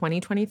November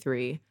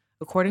 2023,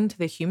 according to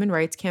the Human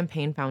Rights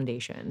Campaign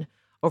Foundation,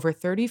 over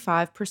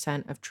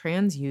 35% of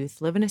trans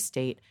youth live in a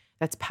state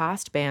that's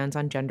passed bans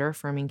on gender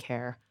affirming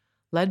care,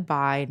 led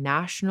by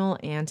national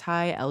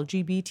anti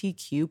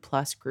LGBTQ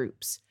plus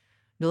groups.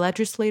 The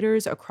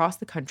legislators across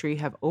the country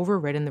have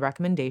overridden the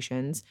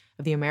recommendations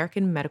of the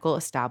American medical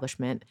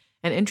establishment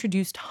and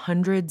introduced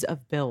hundreds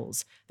of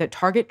bills that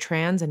target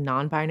trans and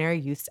non binary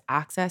youth's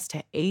access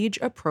to age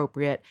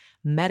appropriate,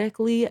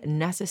 medically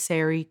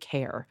necessary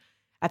care.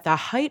 At the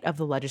height of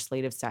the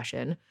legislative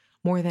session,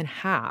 more than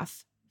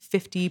half,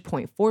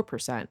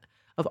 50.4%,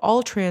 of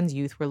all trans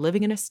youth were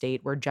living in a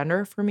state where gender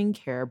affirming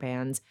care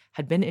bans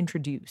had been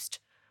introduced.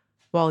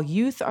 While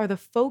youth are the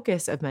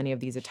focus of many of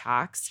these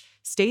attacks,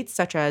 states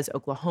such as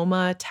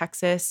Oklahoma,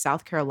 Texas,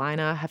 South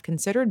Carolina have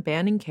considered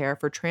banning care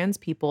for trans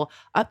people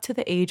up to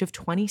the age of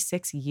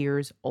 26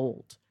 years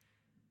old.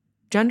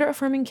 Gender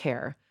affirming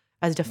care,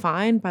 as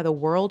defined by the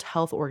World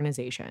Health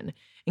Organization,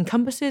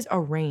 encompasses a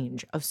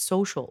range of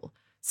social,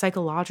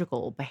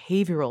 psychological,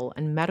 behavioral,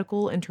 and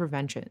medical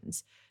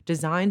interventions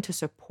designed to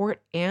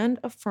support and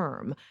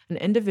affirm an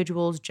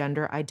individual's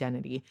gender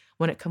identity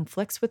when it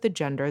conflicts with the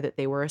gender that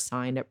they were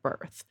assigned at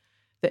birth.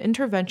 The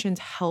interventions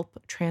help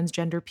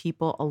transgender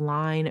people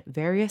align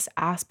various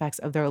aspects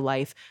of their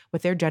life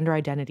with their gender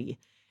identity.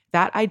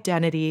 That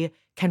identity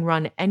can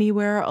run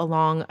anywhere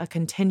along a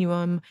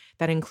continuum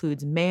that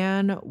includes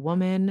man,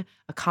 woman,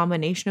 a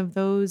combination of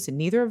those,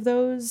 neither of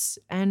those,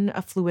 and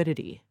a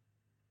fluidity.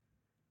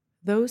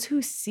 Those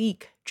who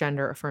seek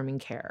gender affirming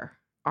care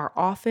are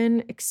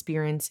often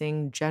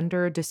experiencing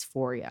gender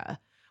dysphoria,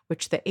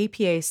 which the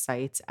APA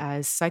cites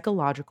as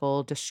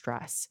psychological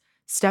distress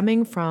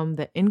stemming from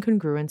the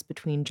incongruence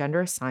between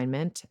gender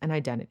assignment and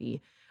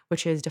identity,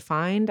 which is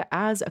defined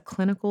as a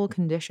clinical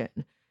condition.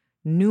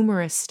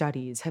 Numerous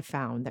studies have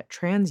found that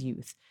trans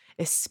youth,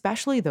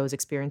 especially those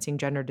experiencing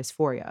gender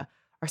dysphoria,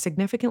 are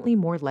significantly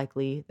more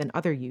likely than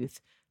other youth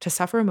to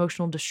suffer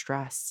emotional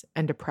distress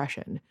and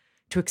depression,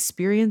 to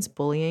experience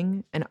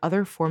bullying and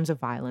other forms of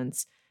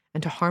violence,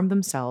 and to harm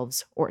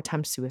themselves or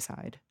attempt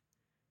suicide.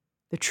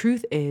 The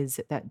truth is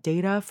that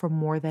data from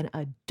more than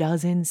a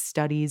dozen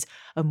studies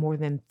of more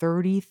than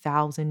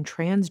 30,000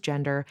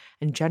 transgender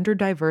and gender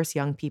diverse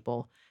young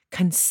people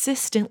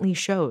consistently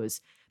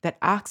shows that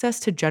access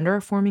to gender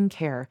affirming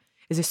care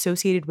is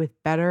associated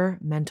with better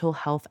mental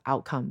health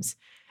outcomes,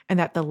 and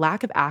that the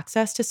lack of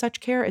access to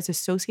such care is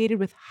associated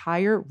with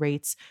higher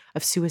rates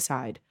of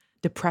suicide,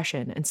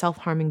 depression, and self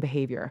harming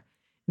behavior.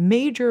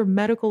 Major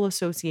medical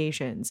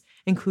associations,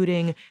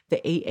 including the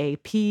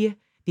AAP,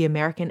 the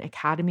American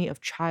Academy of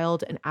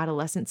Child and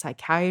Adolescent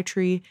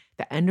Psychiatry,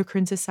 the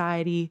Endocrine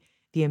Society,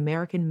 the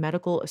American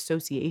Medical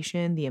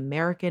Association, the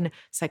American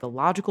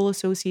Psychological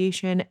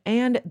Association,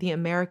 and the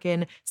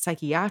American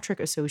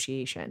Psychiatric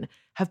Association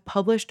have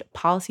published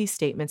policy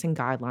statements and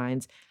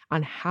guidelines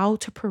on how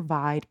to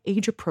provide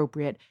age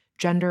appropriate,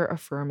 gender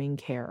affirming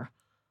care.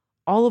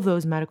 All of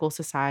those medical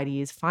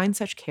societies find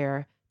such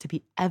care to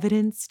be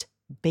evidence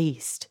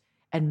based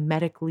and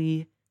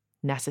medically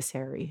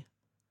necessary.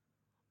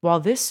 While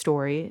this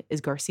story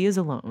is Garcia's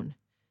alone,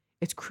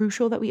 it's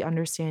crucial that we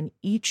understand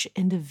each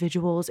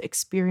individual's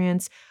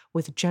experience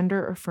with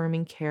gender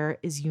affirming care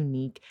is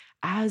unique,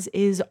 as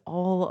is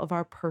all of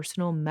our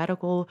personal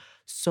medical,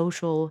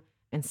 social,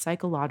 and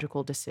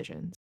psychological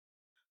decisions.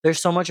 There's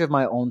so much of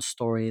my own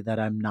story that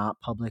I'm not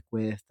public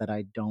with, that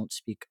I don't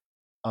speak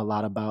a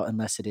lot about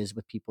unless it is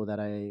with people that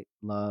I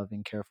love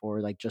and care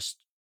for, like, just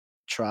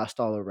trust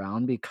all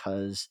around,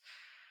 because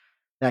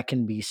that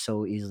can be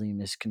so easily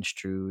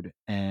misconstrued.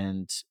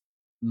 And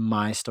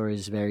my story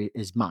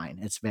is mine.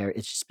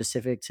 It's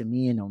specific to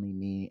me and only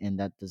me, and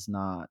this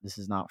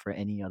is not for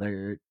any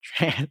other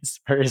trans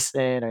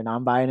person or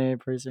non-binary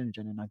person,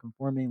 gender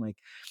non-conforming, like,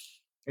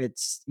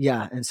 it's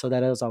yeah. And so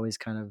that is always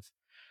kind of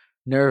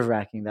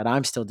nerve-wracking, that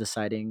I'm still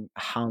deciding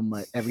how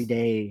much every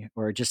day,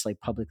 or just, like,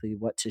 publicly,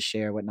 what to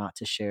share, what not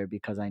to share,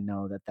 because I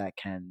know that that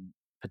can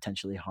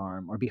potentially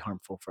harm or be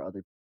harmful for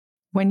other.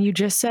 When you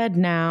just said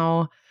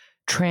now,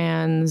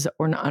 trans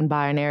or non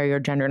binary or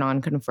gender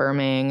non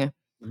confirming,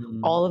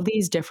 Mhm. all of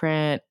these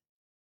different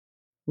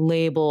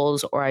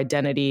labels or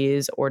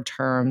identities or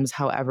terms,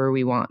 however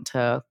we want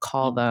to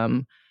call Mm,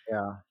 them,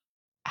 yeah.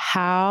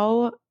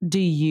 how do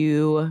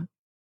you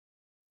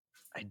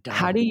I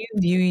how don't. do you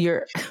view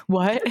your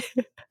what?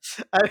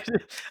 I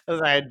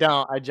was like, I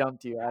don't. I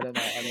jumped you. I don't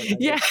know. I don't I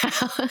Yeah.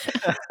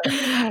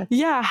 just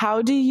Yeah,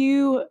 how do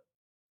you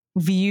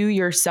view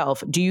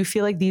yourself? Do you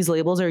feel like these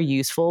labels are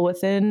useful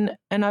within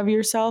and of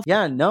yourself?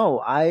 Yeah, no,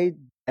 I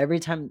every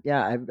time,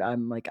 yeah,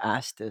 I'm, like,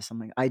 asked this, I'm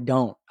like, I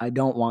don't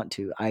want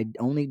to. I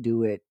only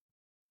do it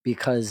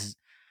because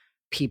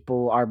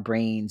people, our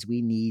brains,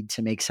 we need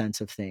to make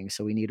sense of things,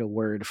 so we need a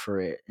word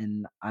for it,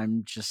 and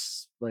I'm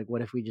just like,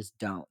 what if we just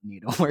don't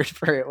need a word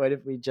for it? What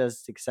if we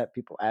just accept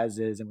people as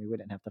is, and we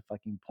wouldn't have to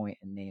fucking point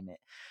and name it?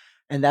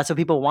 And that's what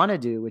people wanna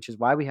do, which is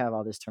why we have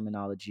all this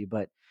terminology.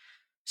 But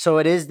so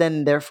it is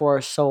then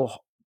therefore so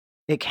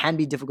it can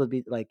be difficult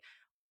to be, like,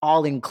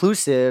 all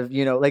inclusive,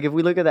 like, if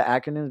we look at the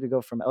acronyms, we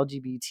go from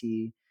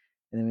LGBT,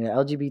 and then we have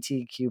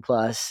LGBTQ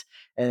plus,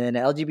 and then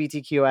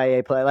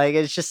LGBTQIA plus, like,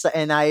 it's just,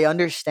 and I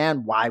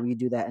understand why we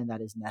do that, and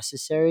that is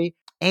necessary,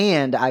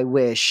 and I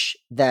wish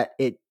that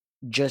it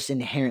just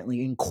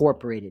inherently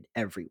incorporated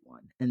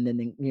everyone, and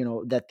then,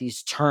 that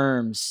these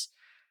terms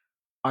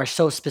are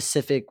so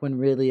specific, when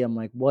really I'm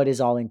like, what is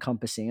all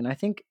encompassing? And I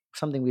think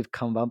something we've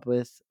come up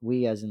with,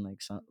 we as in,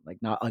 like, some, like,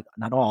 not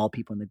all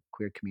people in the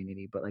queer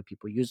community, but, like,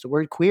 people use the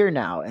word queer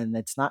now, and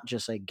it's not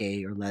just like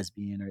gay or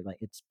lesbian, or like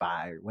it's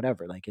bi or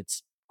whatever, like,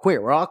 it's queer.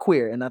 We're all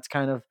queer, and that's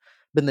kind of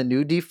been the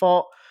new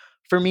default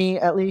for me,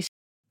 at least.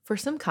 For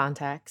some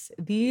context,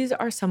 these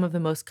are some of the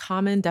most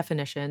common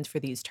definitions for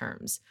these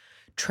terms.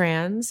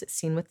 Trans,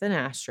 seen with an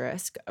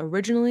asterisk,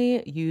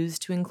 originally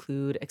used to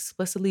include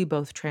explicitly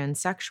both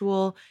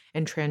transsexual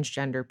and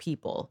transgender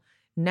people.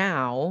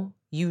 Now,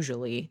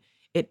 usually,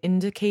 It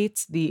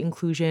indicates the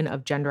inclusion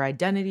of gender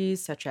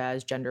identities such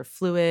as gender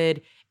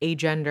fluid,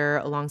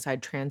 agender,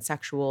 alongside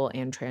transsexual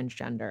and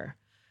transgender.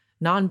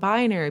 Non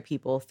binary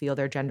people feel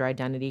their gender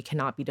identity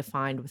cannot be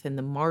defined within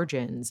the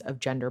margins of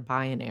gender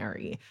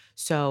binary.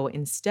 So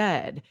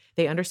instead,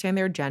 they understand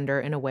their gender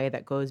in a way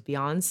that goes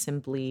beyond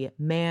simply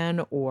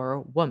man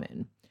or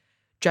woman.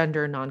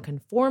 Gender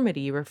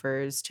nonconformity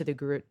refers to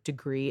the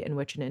degree in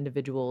which an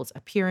individual's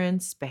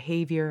appearance,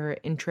 behavior,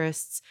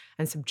 interests,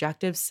 and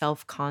subjective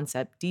self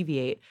concept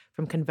deviate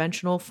from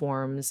conventional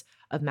forms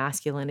of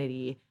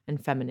masculinity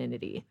and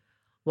femininity.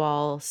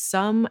 While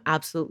some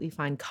absolutely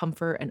find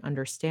comfort and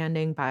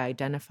understanding by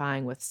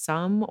identifying with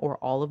some or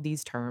all of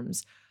these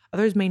terms,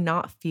 others may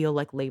not feel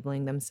like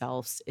labeling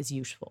themselves is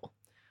useful.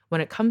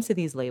 When it comes to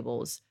these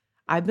labels,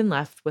 I've been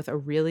left with a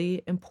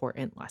really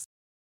important lesson.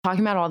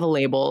 Talking about all the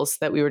labels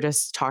that we were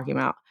just talking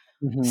about,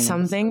 Mhm,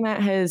 something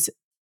that has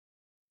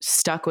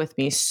stuck with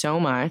me so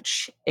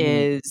much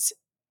mhm. is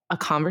a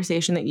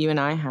conversation that you and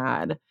I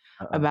had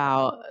Uh-oh.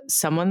 about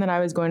someone that I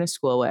was going to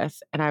school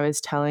with. And I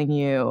was telling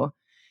you,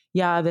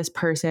 yeah, this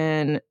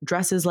person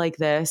dresses like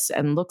this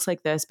and looks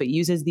like this, but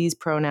uses these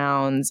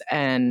pronouns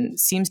and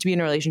seems to be in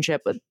a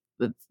relationship with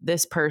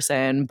this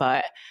person,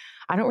 but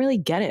I don't really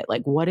get it.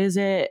 Like, what is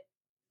it?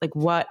 Like,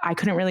 what I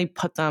couldn't really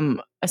put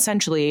them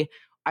essentially.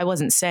 I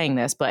wasn't saying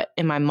this, but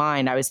in my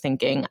mind, I was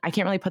thinking, I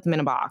can't really put them in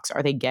a box.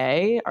 Are they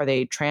gay? Are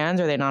they trans?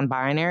 Are they non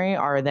binary?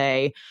 Are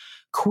they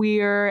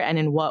queer? And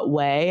in what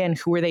way? And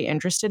who are they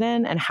interested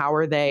in? And how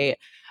are they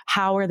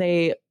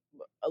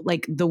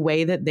like the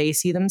way that they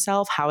see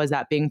themselves? How is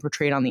that being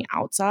portrayed on the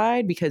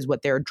outside? Because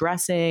what they're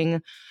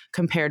dressing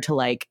compared to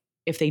like,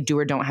 if they do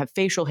or don't have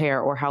facial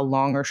hair or how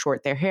long or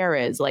short their hair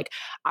is. Like,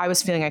 I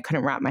was feeling I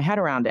couldn't wrap my head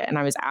around it. And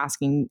I was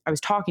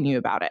talking to you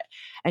about it.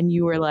 And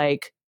you were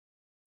like,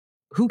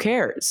 who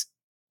cares?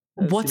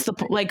 That What's seems the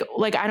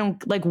like I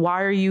don't like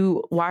why are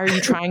you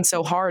trying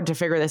so hard to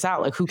figure this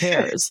out? Like who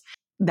cares?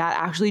 That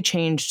actually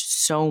changed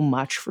so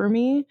much for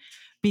me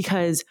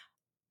because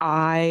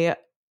I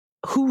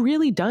who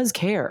really does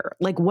care?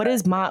 Like what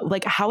is my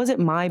like how is it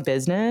my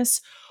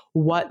business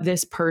what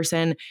this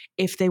person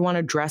if they want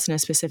to dress in a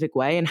specific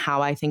way and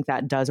how I think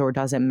that does or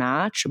doesn't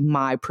match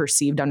my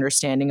perceived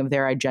understanding of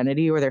their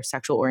identity or their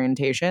sexual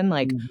orientation?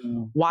 Like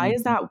Mhm, why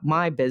is mhm. that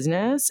my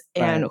business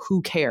Right, and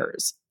who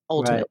cares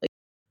right. ultimately?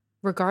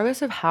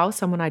 Regardless of how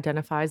someone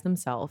identifies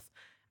themselves,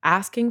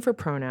 asking for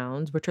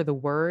pronouns, which are the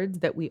words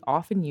that we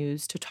often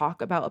use to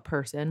talk about a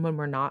person when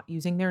we're not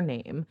using their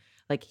name,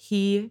 like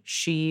he,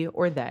 she,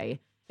 or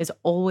they, is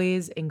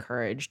always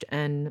encouraged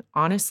and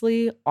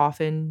honestly,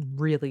 often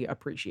really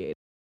appreciated.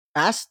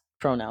 Ask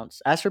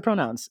for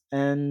pronouns,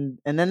 and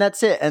then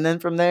that's it, and then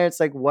from there, it's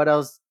like, what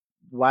else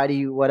why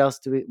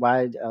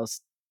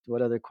else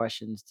what other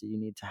questions do you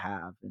need to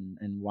have,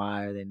 and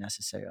why are they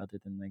necessary other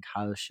than, like,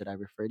 how should I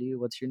refer to you?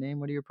 What's your name?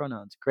 What are your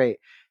pronouns? Great.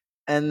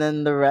 And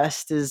then the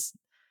rest is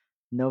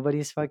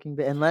nobody's fucking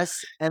bu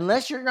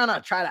unless you're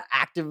gonna try to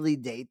actively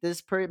date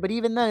this but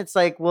even then, it's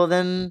like, well,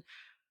 then,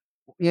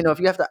 if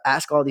you have to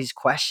ask all these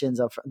questions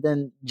up front,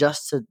 then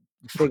just to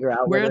figure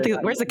out whether or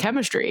not Where's the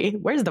chemistry?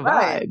 Where's the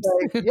right, vibes?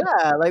 like,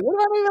 yeah, like, what if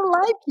I don't even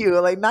like you?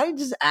 Like, now you're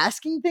just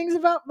asking things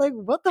about, like,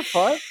 what the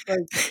fuck?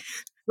 Like,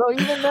 so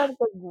even then,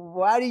 it's like,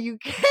 why do you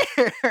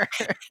care?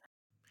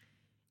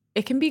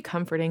 It can be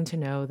comforting to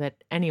know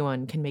that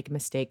anyone can make a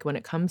mistake when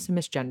it comes to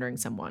misgendering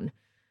someone,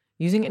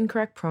 using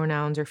incorrect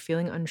pronouns, or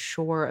feeling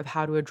unsure of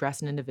how to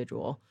address an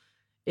individual.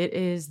 It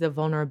is the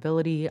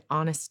vulnerability,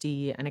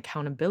 honesty, and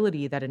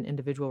accountability that an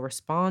individual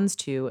responds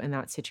to in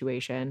that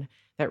situation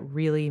that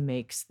really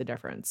makes the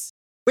difference.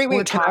 We're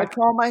Wait, can I talking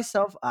call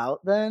myself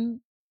out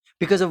then?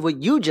 Because of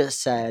what you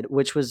just said,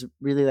 which was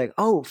really like,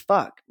 "Oh,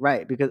 fuck,"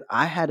 right, because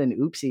I had an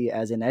oopsie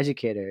as an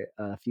educator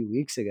a few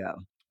weeks ago,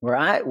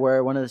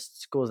 where one of the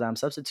schools that I'm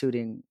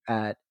substituting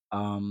at,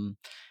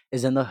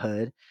 is in the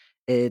hood.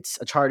 It's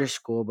a charter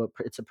school, but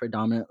it's a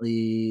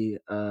predominantly,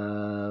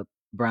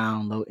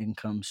 brown, low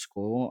income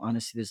school.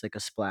 Honestly, there's, like, a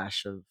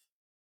splash of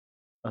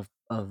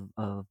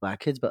black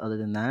kids, but other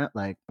than that,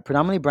 like, a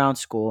predominantly brown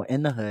school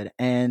in the hood,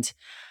 and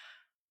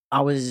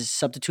I was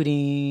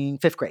substituting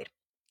 5th grade,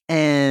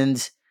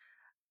 and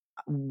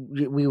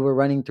we were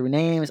running through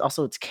names.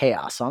 Also, it's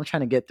chaos, so I'm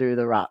trying to get through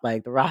the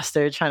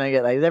roster, trying to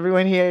get, like, "Is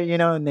everyone here?"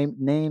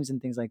 Names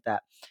and things like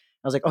that.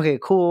 I was like, "Okay,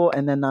 cool,"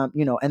 and then,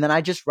 and then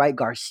I just write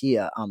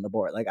Garcia on the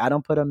board. Like, I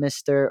don't put a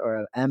Mister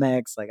or a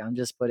MX, like, I'm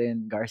just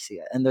putting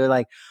Garcia, and they're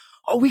like,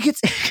 "Oh, we get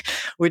to"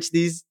 which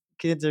these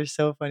kids are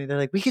so funny. They're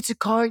like, "We get to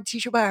call our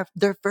teacher by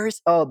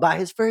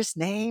his first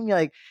name,"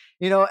 like,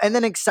 and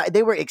then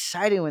they were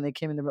excited when they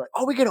came in. They were like,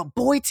 "Oh, we get a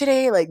boy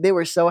today!" Like, they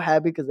were so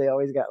happy because they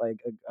always got, like,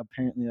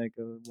 apparently, like,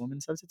 a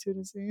woman substitute,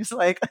 it seems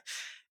like.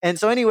 And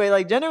so anyway,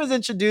 like, gender was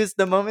introduced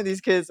the moment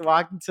these kids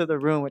walked into the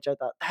room, which I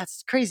thought,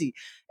 that's crazy.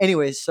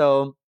 Anyways,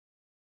 so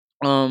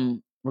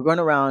we're going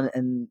around,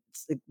 and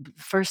it's the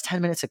first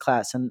 10 minutes of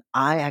class, and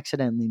I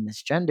accidentally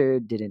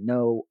misgendered, didn't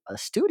know a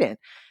student,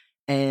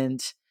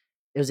 and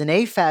it was an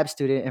AFAB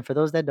student. And for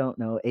those that don't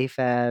know,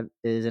 AFAB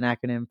is an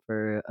acronym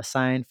for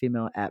assigned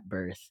female at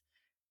birth.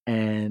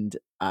 and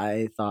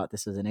I thought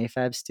this was an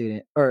AFAB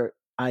student, or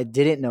I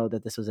didn't know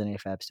that this was an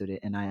AFAB student,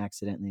 and I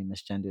accidentally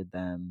misgendered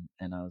them,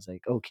 and I was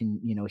like, "Oh, can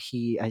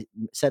he?" I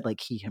said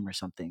like he, him, or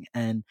something,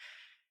 and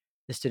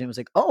the student was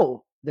like,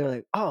 "Oh," they're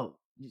like, "Oh,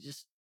 you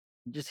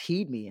just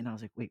heed me," and I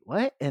was like, "Wait,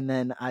 what?" And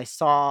then I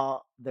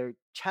saw their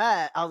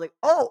chat. I was like,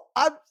 "Oh,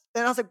 I'm,"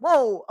 and I was like,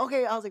 "Whoa,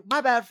 okay." I was like,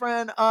 "My bad,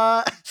 friend."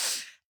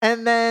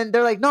 And then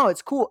they're like, "No,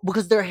 it's cool,"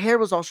 because their hair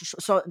was also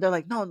so they're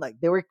like, "No," like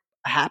they were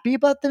happy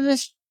about the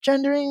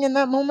misgendering in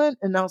that moment,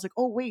 and I was like,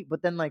 "Oh, wait,"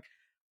 but then like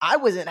I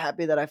wasn't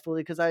happy that I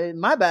fully because I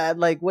my bad.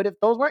 Like, what if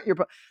those weren't your?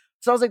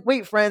 So I was like,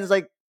 "Wait, friends,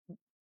 like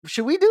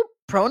should we do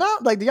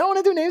pronouns? Like, do y'all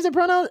want to do names and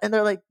pronouns?" And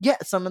they're like, yeah.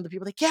 Some of the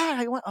people like, yeah,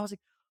 I want. I was like,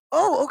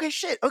 oh, okay,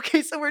 shit.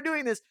 Okay, so we're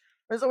doing this.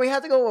 And so we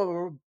had to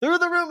go through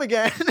the room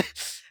again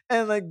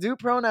and like do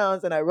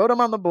pronouns. And I wrote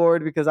them on the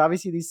board because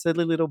obviously these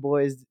silly little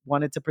boys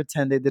wanted to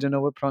pretend they didn't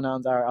know what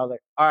pronouns are. I was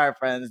like, all right,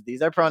 friends,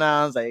 these are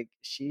pronouns. Like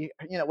she,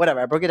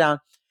 whatever. I broke it down.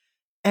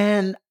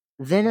 And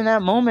then in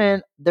that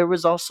moment, there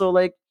was also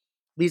like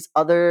these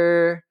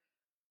other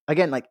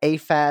again like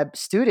AFAB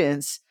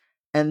students,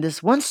 and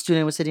this one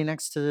student was sitting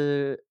next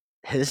to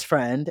his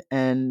friend,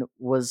 and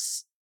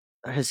was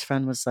his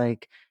friend was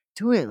like,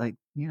 "Do it, like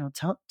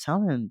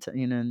tell him,"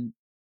 And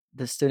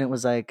the student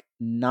was like,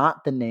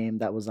 not the name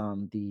that was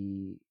on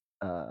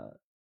uh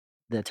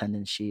the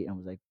attendance sheet, and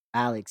was like,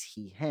 "Alex,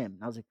 he, him."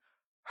 I was like,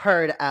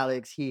 "Heard,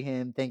 Alex, he,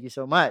 him. Thank you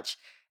so much,"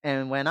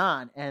 and went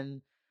on,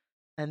 and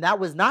that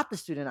was not the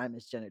student I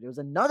misgendered. It was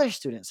another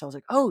student. So I was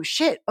like, "Oh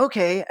shit,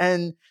 okay,"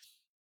 and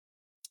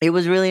it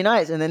was really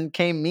nice. And then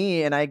came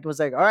me, and I was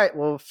like, all right,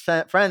 well,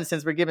 friends,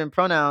 since we're giving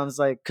pronouns,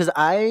 like, because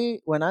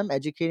when I'm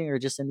educating or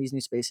just in these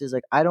new spaces,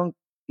 like, I don't,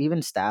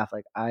 even staff,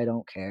 like, I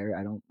don't care.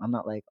 I'm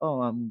not like,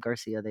 oh, I'm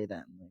Garcia, they,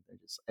 them. Like, they're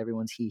just,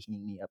 everyone's he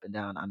me up and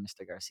down. I'm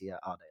Mr. Garcia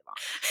all day long.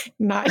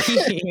 Not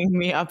hearing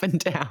me up and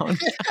down.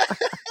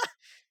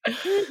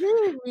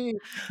 He me.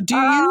 Do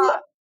you Ah,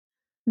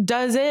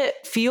 Does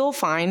it feel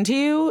fine to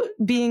you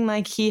being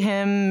like he,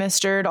 him,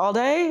 mistered all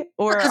day?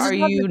 Or because are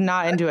you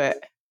not into it?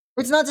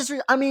 it's not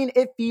I mean,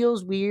 it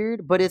feels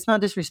weird, but it's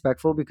not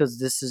disrespectful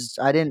because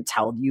I didn't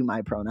tell you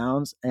my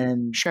pronouns,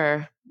 and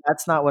Sure.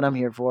 that's not what I'm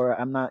here for.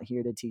 I'm not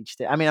here to teach.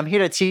 I mean, I'm here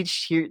to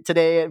teach here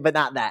today, but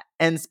not that.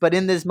 But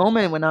in this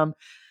moment when I'm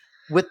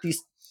with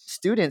these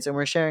students and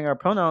we're sharing our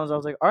pronouns, I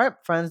was like, all right,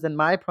 friends, then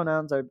my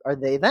pronouns are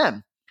they,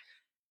 them.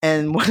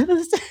 And one of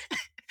the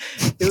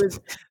it was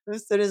the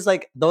students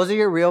like, those are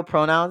your real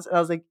pronouns, and I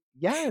was like,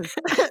 yes.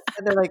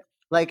 And they're like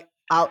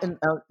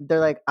they're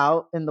like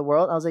out in the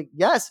world. I was like,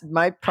 yes,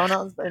 my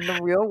pronouns in the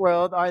real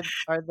world are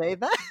they,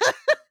 them.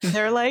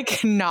 They're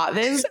like, not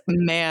this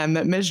man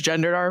that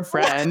misgendered our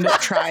friend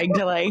trying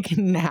to like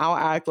now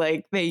act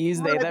like they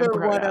use they, Like them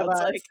they're one of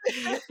pronouns.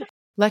 us. Like,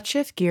 let's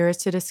shift gears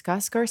to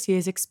discuss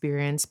Garcia's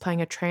experience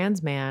playing a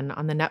trans man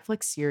on the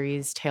Netflix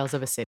series Tales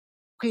of a City.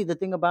 Okay, the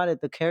thing about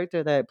it, the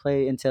character that I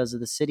play in Tales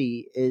of the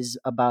City is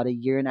about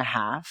year and a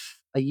half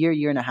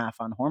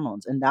on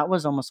hormones. And that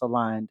was almost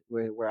aligned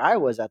where I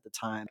was at the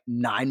time.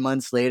 9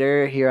 months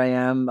later, here I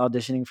am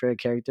auditioning for a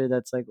character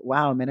that's like,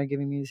 wow, men are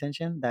giving me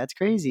attention. That's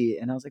crazy.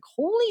 And I was like,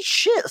 holy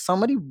shit,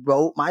 somebody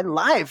wrote my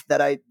life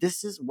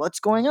this is what's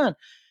going on.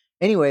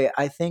 Anyway,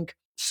 I think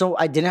so.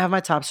 I didn't have my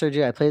top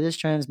surgery. I play this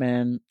trans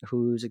man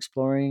who's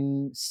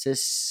exploring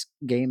cis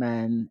gay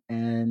men,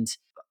 and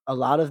a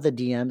lot of the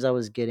DMs I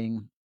was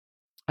getting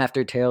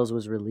after Tales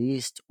was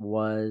released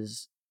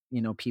was,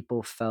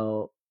 people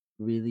felt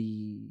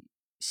really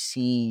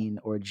seen,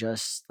 or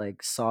just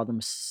like saw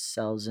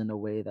themselves in a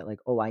way that like,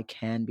 oh, I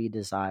can be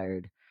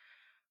desired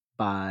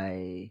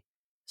by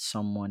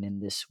someone in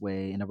this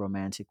way, in a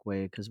romantic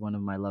way, because one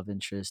of my love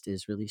interests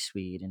is really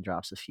sweet and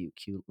drops a few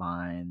cute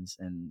lines,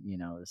 and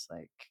it's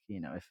like,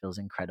 it feels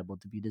incredible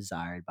to be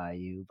desired by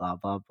you, blah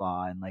blah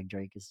blah. And like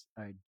Drake,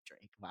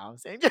 wow, I'm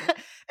saying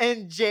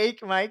and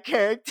Jake, my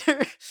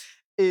character,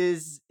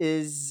 is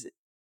is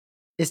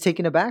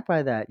taken aback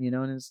by that,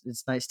 and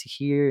it's nice to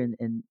hear, and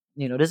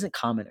doesn't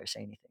comment or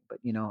say anything, but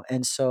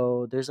and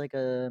so there's like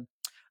a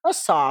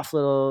soft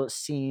little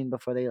scene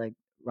before they like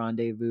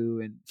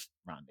rendezvous and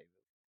rendezvous,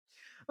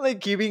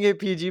 like keeping it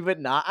PG, but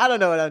not. I don't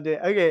know what I'm doing.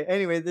 Okay.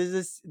 Anyway, there's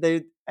this.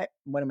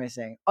 What am I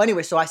saying? Oh,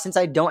 anyway, so since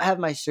I don't have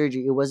my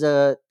surgery, it was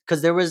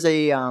because there was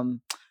there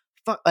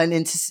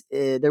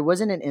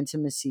wasn't an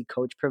intimacy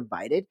coach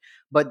provided,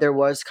 but there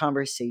was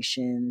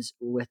conversations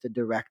with the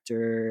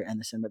director and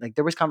the cinema. Like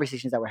there was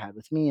conversations that were had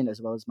with me, and as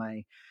well as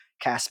my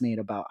castmate,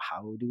 about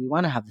how do we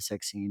want to have the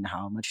sex scene,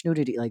 how much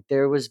nudity. Like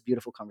there was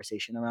beautiful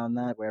conversation around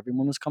that where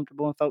everyone was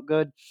comfortable and felt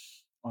good.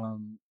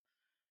 Um,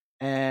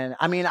 and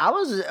I mean, I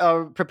was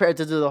prepared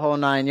to do the whole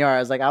 9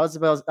 yards. Like I was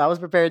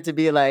prepared to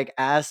be like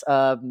ass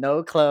up,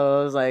 no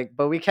clothes, like.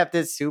 But we kept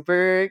it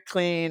super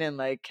clean and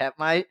like kept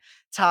my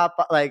top.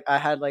 Like I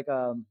had like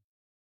a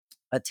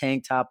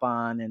tank top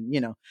on, and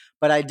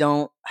but I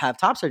don't have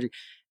top surgery.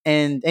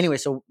 And anyway,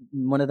 so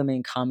one of the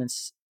main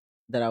comments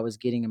that I was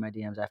getting in my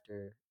DMs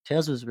after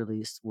Tales was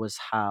released was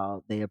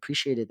how they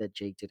appreciated that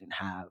Jake didn't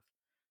have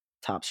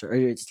top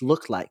surgery, or it's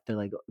looked like they're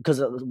like,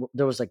 because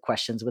there was like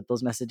questions with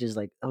those messages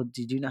like, oh,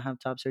 did you not have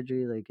top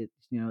surgery? Like it,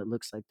 it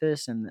looks like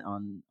this and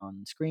on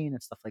screen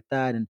and stuff like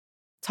that. And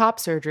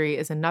Top surgery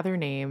is another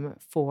name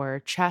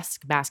for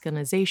chest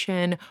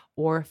masculinization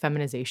or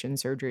feminization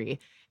surgery,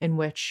 in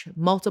which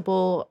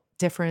multiple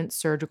different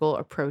surgical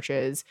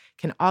approaches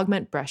can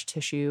augment breast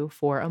tissue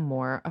for a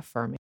more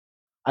affirming.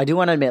 I do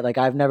want to admit, like,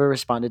 I've never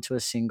responded to a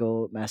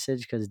single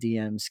message because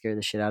DMs scare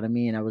the shit out of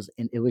me, and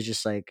it was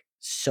just like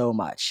so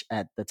much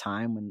at the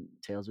time when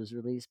Tails was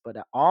released. But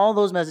all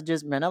those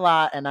messages meant a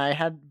lot, and I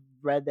had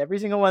read every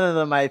single one of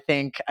them. I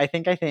think.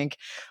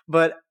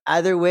 But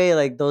either way,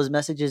 like those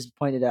messages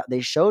pointed out,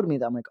 they showed me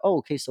that I'm like, oh,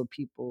 okay, so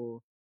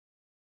people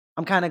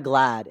I'm kinda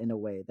glad in a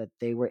way that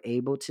they were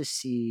able to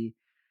see,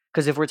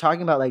 because if we're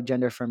talking about, like,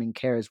 gender affirming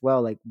care as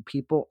well, like,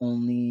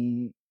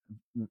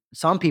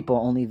 some people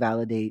only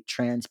validate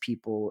trans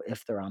people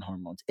if they're on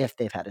hormones, if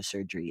they've had a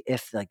surgery,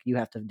 if, like, you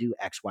have to do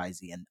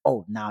XYZ and,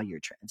 "Oh, now you're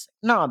trans."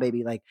 No,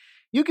 baby, like,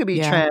 you could be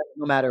Yeah. trans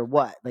no matter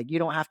what. Like, you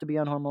don't have to be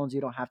on hormones,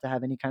 you don't have to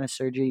have any kind of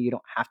surgery, you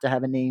don't have to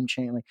have a name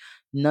change, like,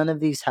 none of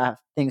these have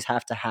things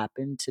have to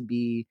happen to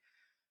be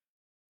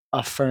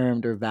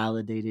affirmed or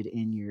validated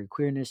in your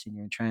queerness, in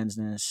your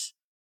transness.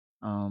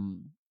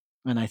 Um,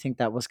 and I think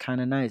that was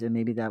kinda nice, and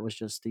maybe that was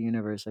just the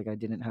universe, like, I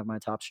didn't have my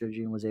top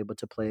surgery and was able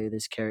to play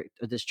this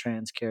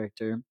trans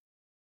character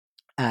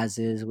as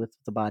is with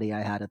the body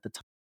I had at the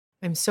time.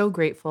 I'm so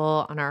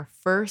grateful on our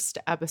first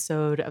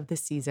episode of the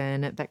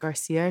season that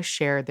Garcia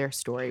shared their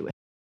story with.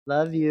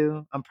 Love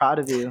you. I'm proud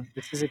of you.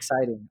 This is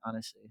exciting,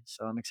 honestly,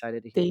 so I'm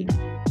excited to hear Thank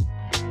yours.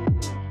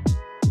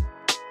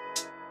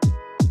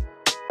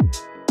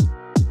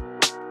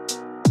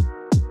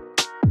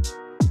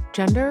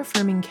 Gender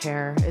affirming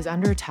care is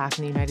under attack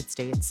in the United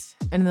States,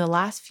 and in the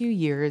last few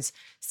years,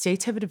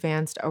 states have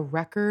advanced a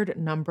record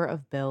number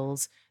of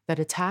bills that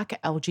attack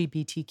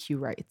LGBTQ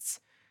rights.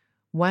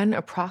 When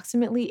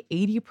approximately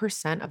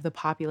 80% of the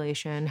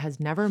population has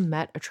never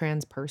met a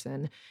trans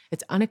person,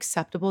 it's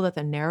unacceptable that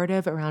the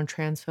narrative around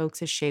trans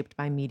folks is shaped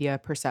by media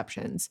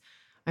perceptions.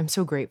 I'm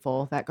so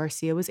grateful that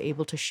Garcia was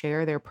able to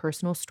share their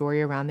personal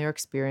story around their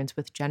experience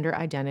with gender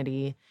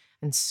identity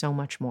and so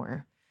much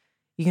more.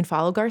 You can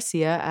follow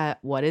Garcia at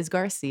What is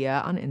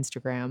Garcia on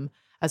Instagram.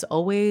 As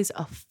always,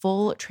 a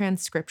full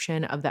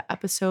transcription of the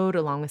episode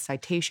along with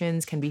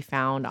citations can be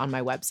found on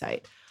my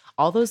website.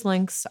 All those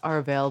links are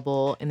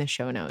available in the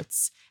show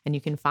notes, and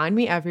you can find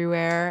me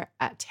everywhere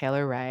at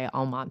Taylor Ray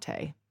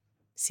Almonte.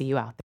 See you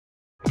out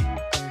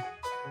there.